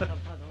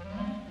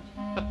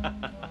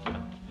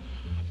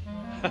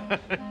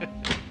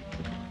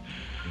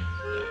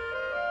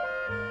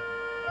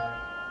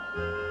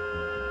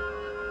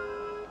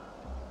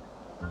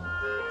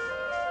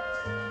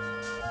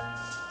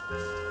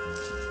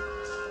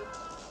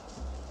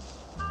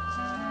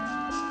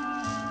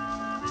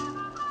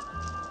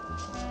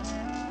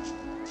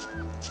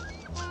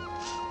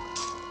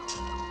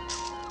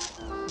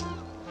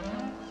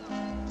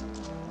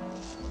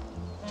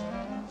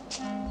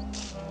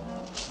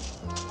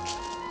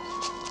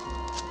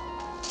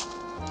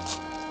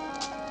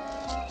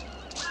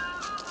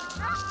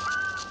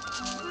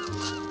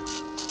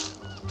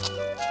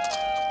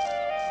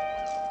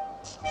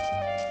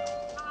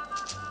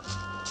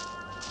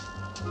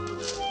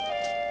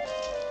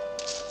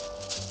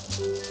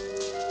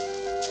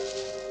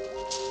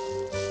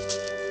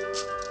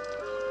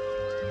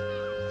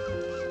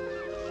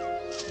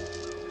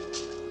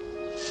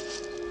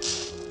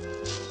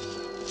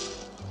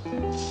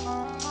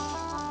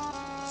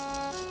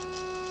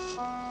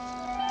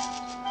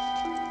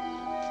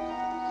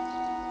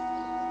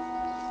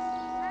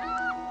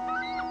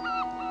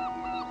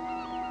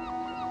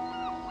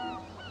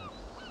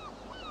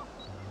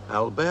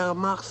 Albert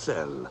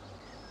Marcel.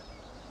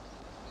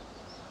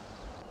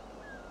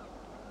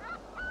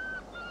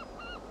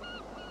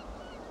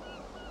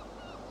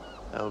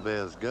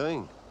 Albert's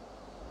going.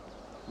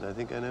 And I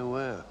think I know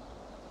where.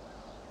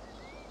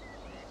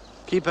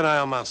 Keep an eye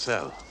on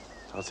Marcel.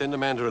 I'll send a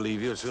man to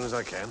relieve you as soon as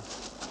I can.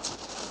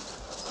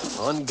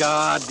 On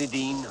guard,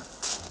 Nadine.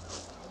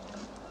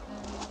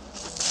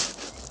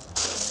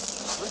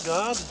 On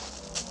guard.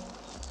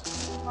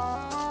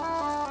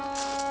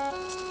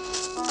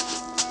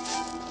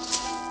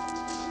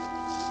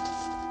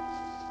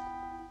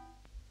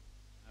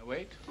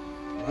 Wait.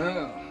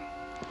 Well,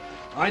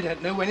 I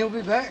don't know when he'll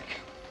be back.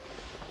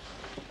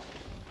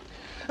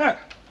 Ah,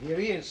 here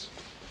he is.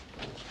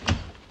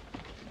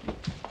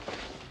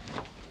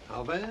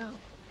 Albert?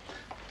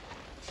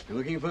 You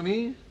looking for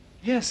me?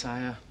 Yes,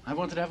 I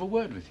wanted to have a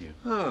word with you.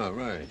 Oh,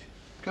 right.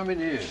 Come in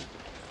here.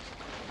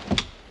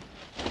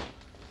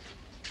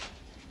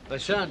 I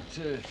shan't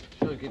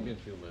keep you a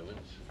few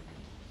moments.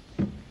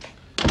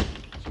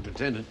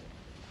 Superintendent.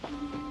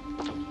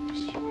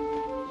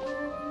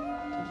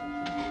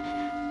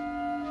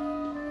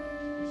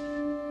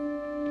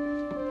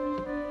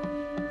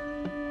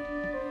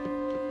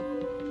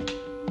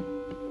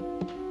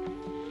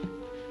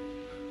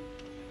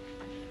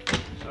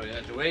 Sorry I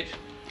had to wait.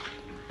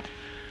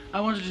 I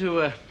wanted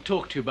to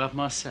talk to you about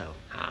Marcel.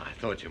 Ah, I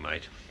thought you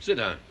might. Sit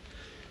down.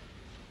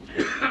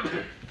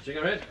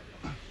 Cigarette?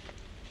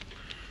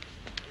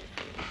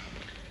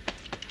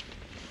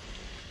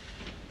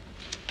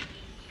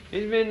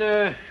 He's been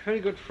a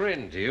very good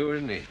friend to you,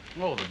 isn't he?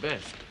 Oh, the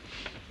best.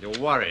 You're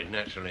worried,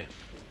 naturally.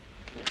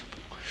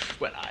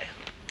 Well,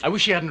 I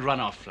wish he hadn't run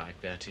off like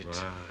that. It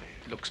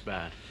looks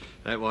bad.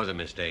 That was a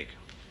mistake.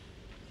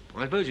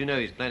 I suppose you know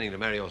he's planning to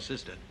marry your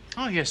sister.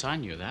 Oh, yes, I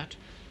knew that.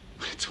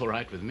 It's all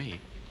right with me.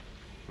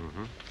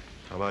 Mm-hmm.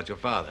 How about your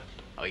father?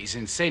 Oh, he's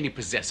insanely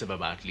possessive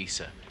about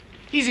Lisa.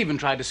 He's even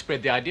tried to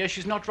spread the idea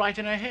she's not right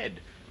in her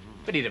head.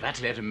 But he'd have had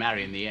to let her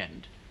marry in the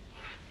end.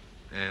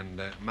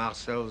 And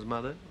Marcel's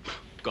mother?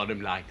 Got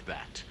him like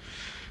that.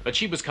 But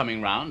she was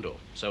coming round, or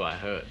so I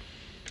heard.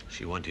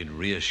 She wanted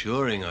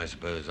reassuring, I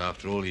suppose,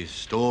 after all these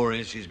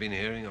stories she's been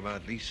hearing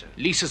about Lisa.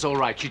 Lisa's all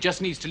right. She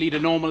just needs to lead a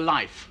normal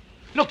life.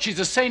 Look, she's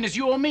as sane as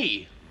you or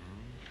me.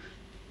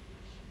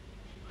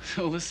 What's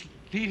all this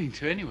leading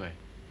to, anyway?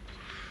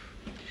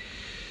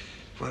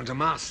 Well, to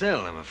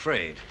Marcel, I'm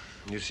afraid.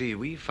 You see,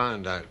 we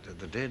found out that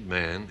the dead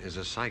man is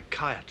a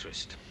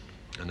psychiatrist,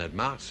 and that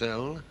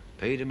Marcel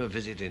paid him a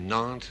visit in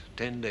Nantes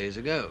 10 days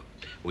ago.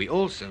 We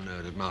also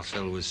know that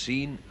Marcel was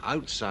seen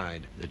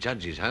outside the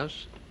judge's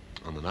house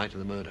on the night of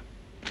the murder.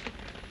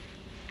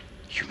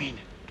 You mean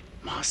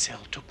Marcel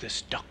took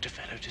this doctor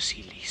fellow to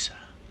see Lisa?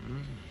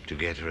 To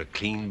get her a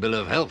clean bill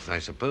of health, I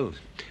suppose.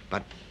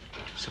 But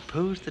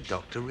suppose the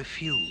doctor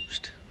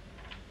refused.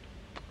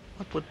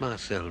 What would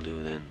Marcel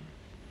do then?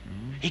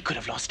 He could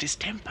have lost his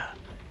temper.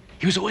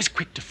 He was always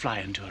quick to fly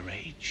into a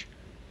rage.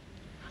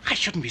 I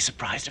shouldn't be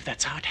surprised if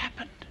that's how it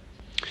happened.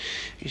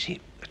 You see,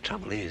 the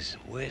trouble is,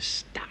 we're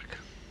stuck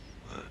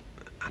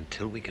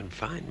until we can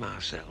find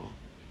Marcel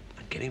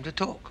and get him to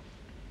talk.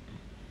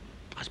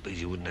 I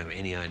suppose you wouldn't have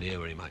any idea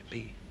where he might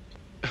be.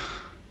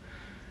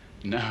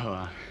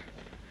 No,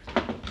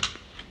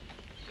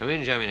 Come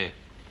in, Jaminet.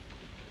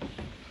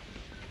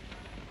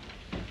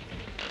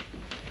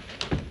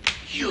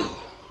 You!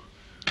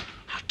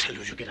 I'll tell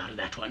you get out of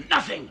that one.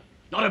 Nothing!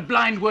 Not a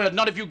blind word.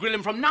 Not if you grill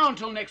him from now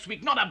until next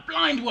week. Not a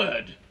blind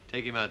word.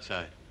 Take him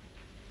outside.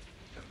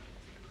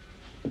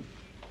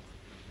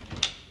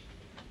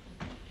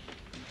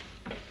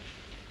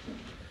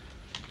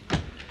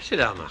 Sit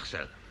down,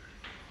 Marcel.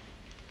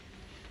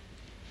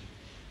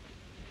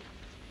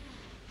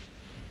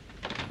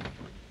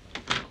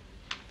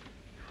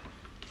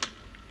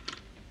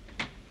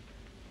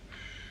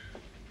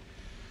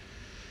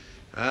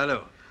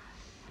 Hello.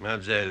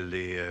 Mademoiselle,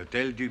 the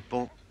Hotel du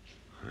Pont.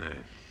 Right.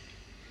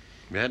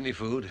 You had any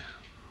food?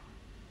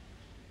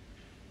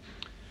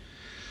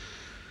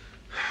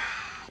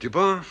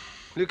 Dupont?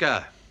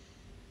 Lucas?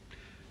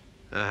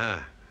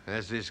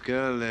 Has this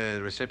girl, the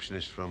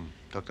receptionist from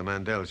Dr.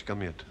 Mandel's,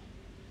 come yet?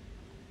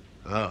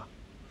 Oh.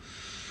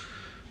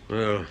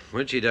 Well,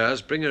 when she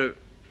does, bring her...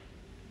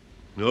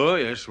 Oh,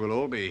 yes, we'll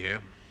all be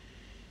here.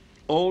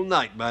 All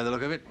night, by the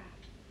look of it.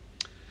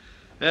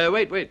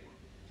 Wait.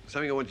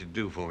 Something I want you to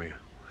do for me.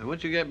 I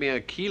want you to get me a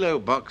kilo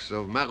box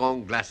of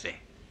marron glacé.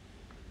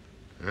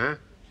 Huh?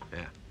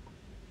 Yeah.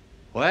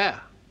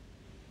 Where?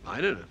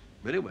 I don't know.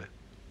 Anywhere.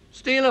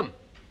 Steal them.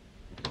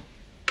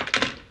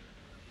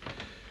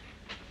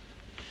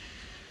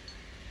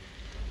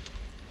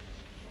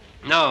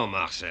 Now,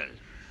 Marcel.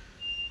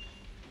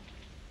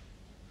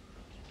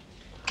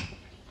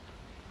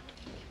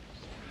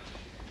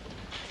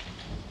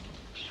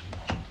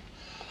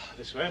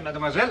 This way,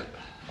 mademoiselle.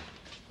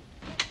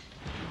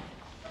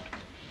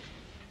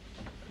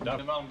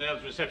 Dr.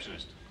 Mandel's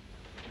receptionist.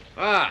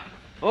 Ah,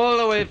 all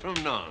the way from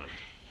Nantes.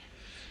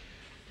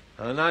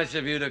 How nice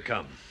of you to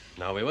come.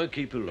 Now, we won't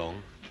keep you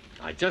long.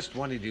 I just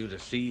wanted you to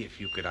see if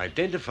you could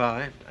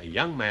identify a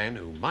young man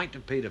who might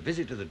have paid a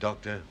visit to the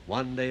doctor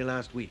one day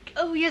last week.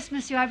 Oh, yes,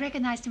 monsieur. I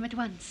recognized him at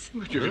once.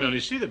 But you can only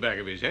see the back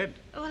of his head.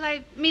 Well,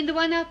 I mean the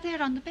one out there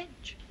on the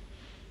bench.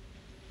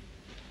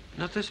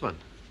 Not this one.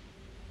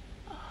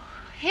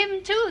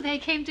 Him, too. They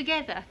came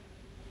together.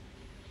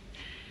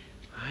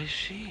 I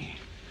see.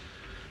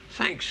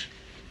 Thanks.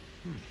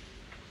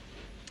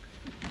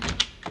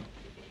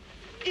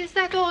 Is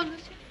that all,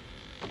 monsieur?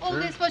 All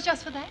this was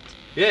just for that?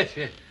 Yes.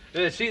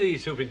 See the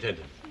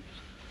superintendent.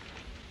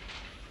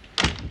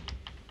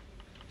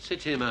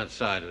 Sit him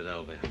outside with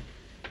Albert.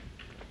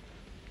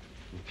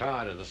 I'm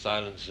tired of the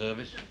silent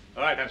service.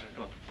 All right, Hanson,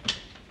 come on.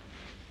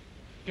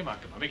 Come on.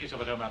 Make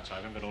yourself at home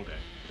outside. I've got all day.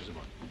 Here's the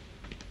one.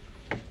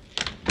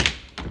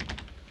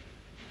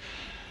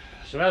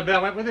 Sir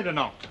Albert went with you to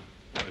Nantes.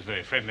 That was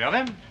very friendly of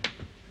him.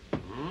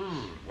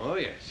 Oh,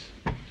 yes.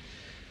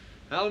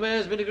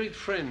 Albert's been a great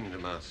friend to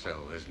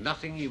Marcel. There's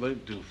nothing he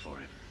won't do for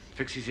him.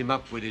 Fixes him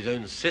up with his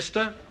own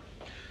sister.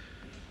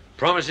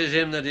 Promises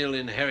him that he'll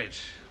inherit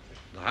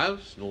the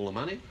house and all the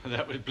money.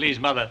 That would please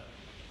Mother.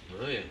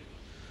 Oh, yeah.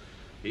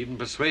 Even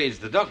persuades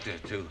the doctor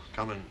to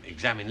come and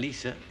examine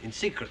Lisa in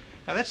secret.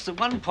 Now, that's the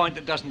one point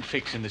that doesn't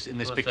fix in this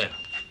What's picture. that?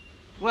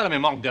 Well, I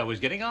mean, Mondel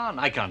was getting on.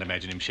 I can't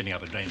imagine him shitting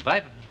up a drain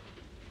pipe.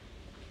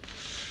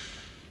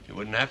 You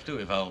wouldn't have to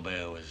if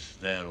Albert was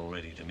there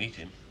already to meet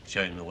him,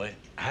 show him the way.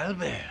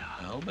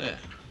 Albert?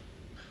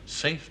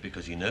 Safe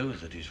because he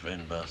knows that his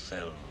friend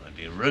Marcel would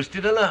be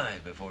roasted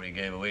alive before he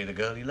gave away the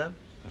girl he loved.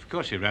 Of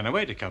course, he ran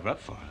away to cover up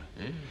for her.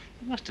 Yeah.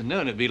 He must have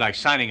known it'd be like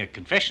signing a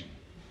confession.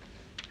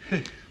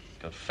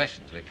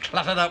 Confessions, we're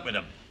cluttered up with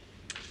them.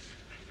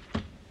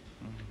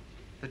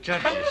 The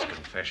judge's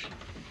confession.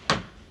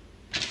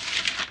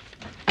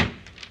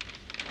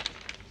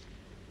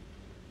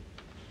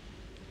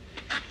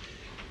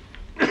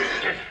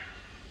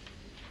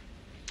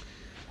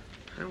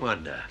 I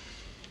wonder.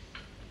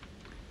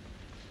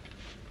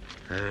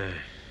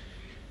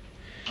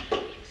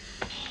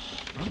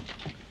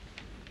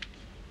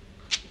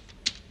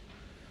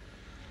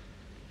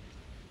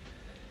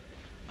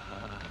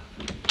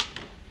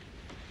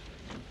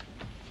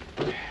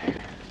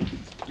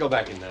 Go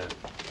back in there.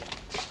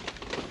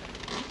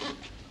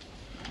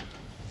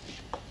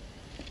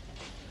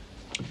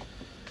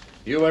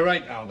 You were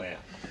right, Albert.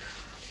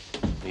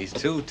 He's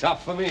too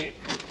tough for me.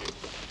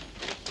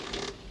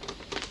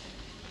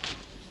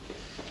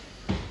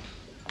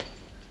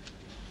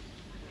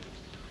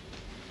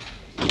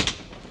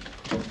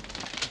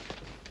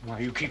 Why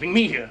are you keeping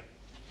me here?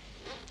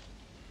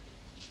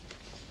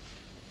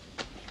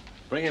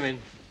 Bring him in.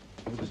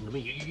 Listen to me.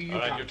 You All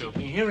right, can't you two. keep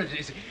me here.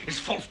 It's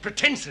false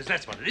pretenses.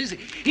 That's what it is.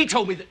 He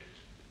told me that.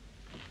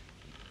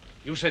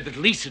 You said that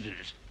Lisa did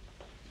it.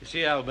 You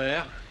see,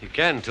 Albert, you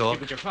can talk.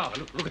 But your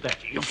father, look at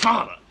that. Your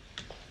father.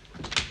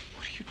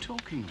 What are you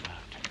talking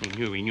about?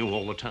 He knew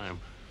all the time.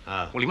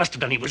 Ah. Well, he must have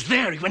done. He was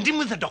there. He went in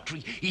with the doctor.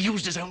 He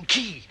used his own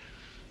key.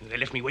 They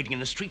left me waiting in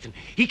the street, and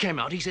he came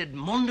out. He said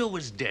Mondo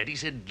was dead. He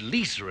said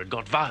Lisa had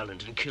got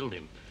violent and killed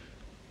him.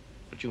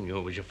 But you knew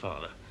it was your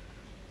father.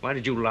 Why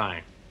did you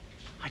lie?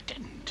 I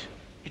didn't.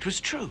 It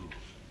was true.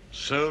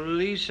 So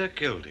Lisa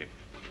killed him?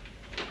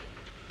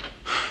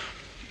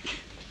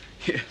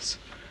 Yes.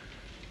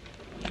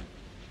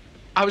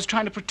 I was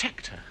trying to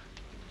protect her.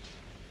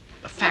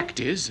 The fact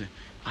is,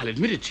 I'll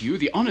admit it to you,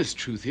 the honest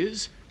truth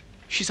is,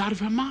 she's out of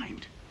her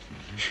mind.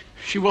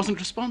 She wasn't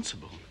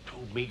responsible. You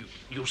told me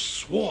you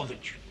swore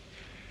that you...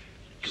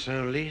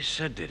 So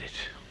Lisa did it?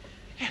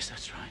 Yes,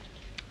 that's right.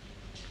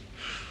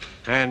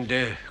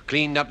 And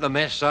cleaned up the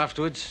mess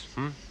afterwards,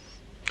 And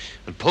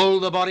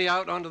pulled the body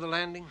out onto the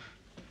landing?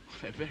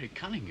 They're very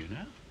cunning, you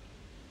know.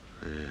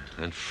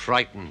 And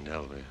frightened,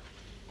 Albert.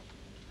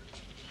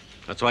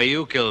 That's why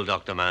you killed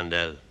Dr.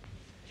 Mandel.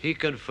 He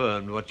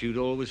confirmed what you'd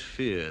always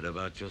feared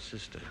about your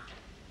sister.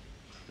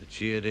 that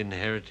she had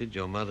inherited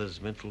your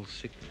mother's mental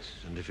sickness.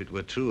 And if it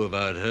were true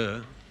about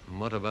her,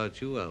 what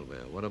about you,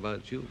 Albert? What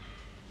about you?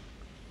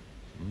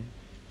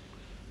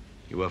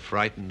 You were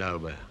frightened,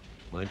 Albert,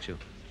 weren't you?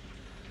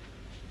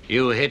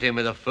 You hit him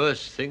with the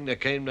first thing that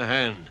came to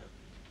hand.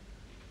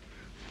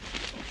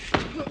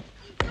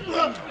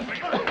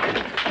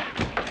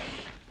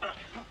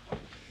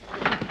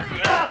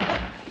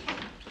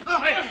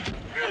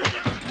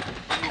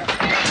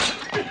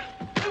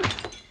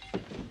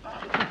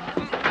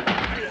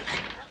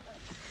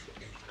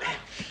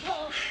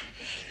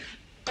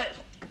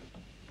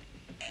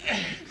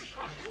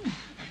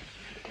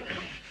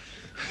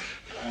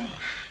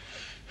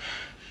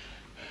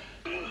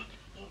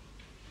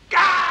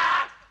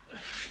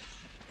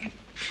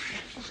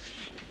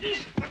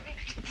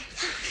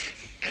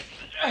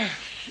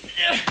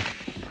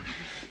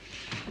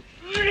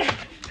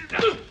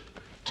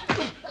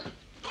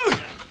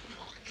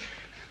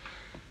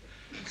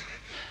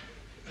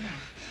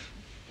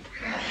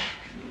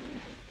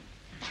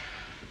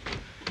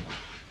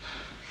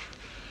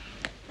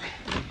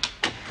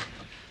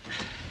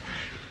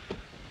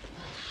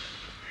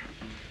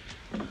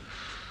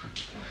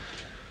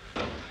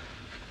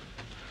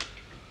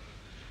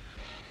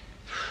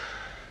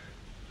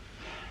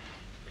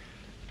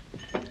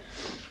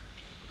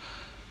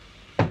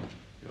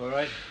 All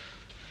right?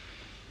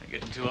 I'm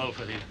getting too old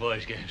for these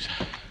boys' games.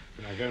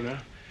 Can I go now?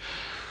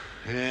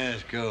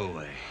 Yes, go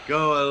away.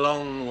 Go a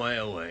long way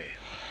away.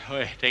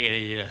 Wait, take it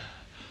easy.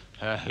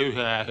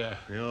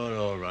 You're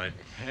all right.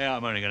 Yeah,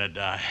 I'm only gonna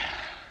die.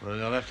 Well,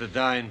 you'll have to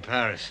die in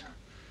Paris.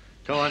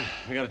 Go on,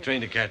 we got a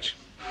train to catch.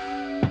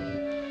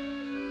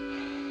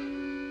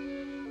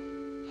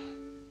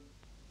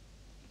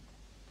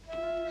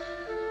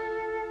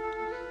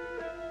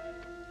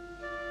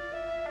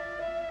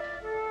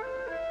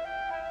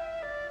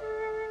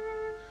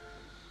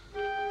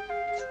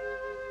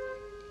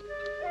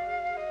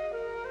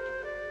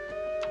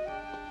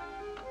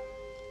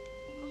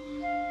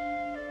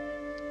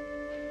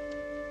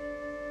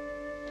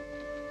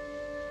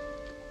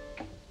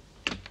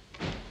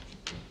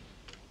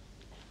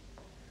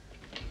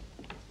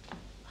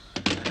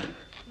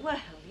 Well,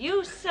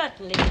 you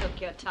certainly took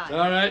your time.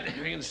 All right,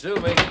 we can still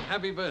make it.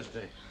 Happy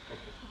birthday.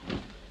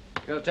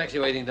 Got a taxi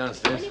waiting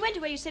downstairs. When you went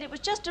away, you said it was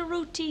just a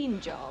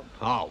routine job.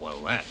 Oh, well,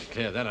 we had to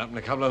clear that up in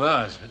a couple of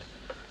hours. But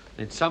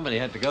then somebody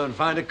had to go and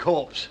find a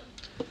corpse.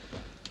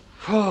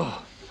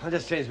 Oh, I'll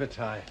just change my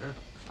tie, huh?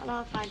 Well,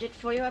 I'll find it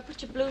for you. I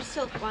put your blue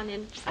silk one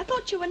in. I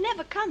thought you were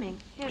never coming.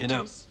 Here You it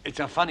know, is. it's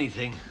a funny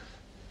thing.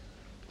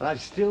 But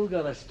I've still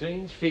got a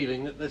strange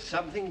feeling that there's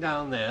something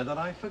down there that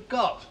I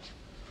forgot.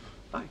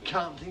 I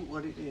can't think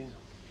what it is.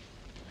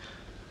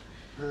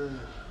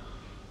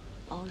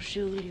 Oh,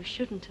 Jules, you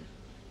shouldn't have.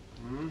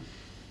 Hmm?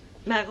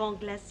 Marron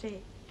glacé.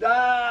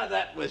 Ah,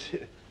 that was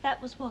it.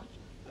 That was what?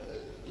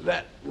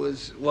 That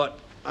was what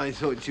I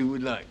thought you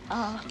would like.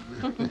 Oh.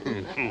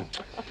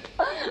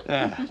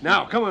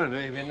 Now, come on,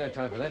 baby. No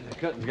time for that. The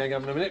curtain's going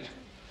up in a minute.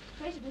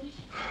 Wait a minute.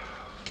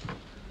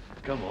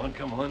 Come on,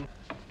 come on.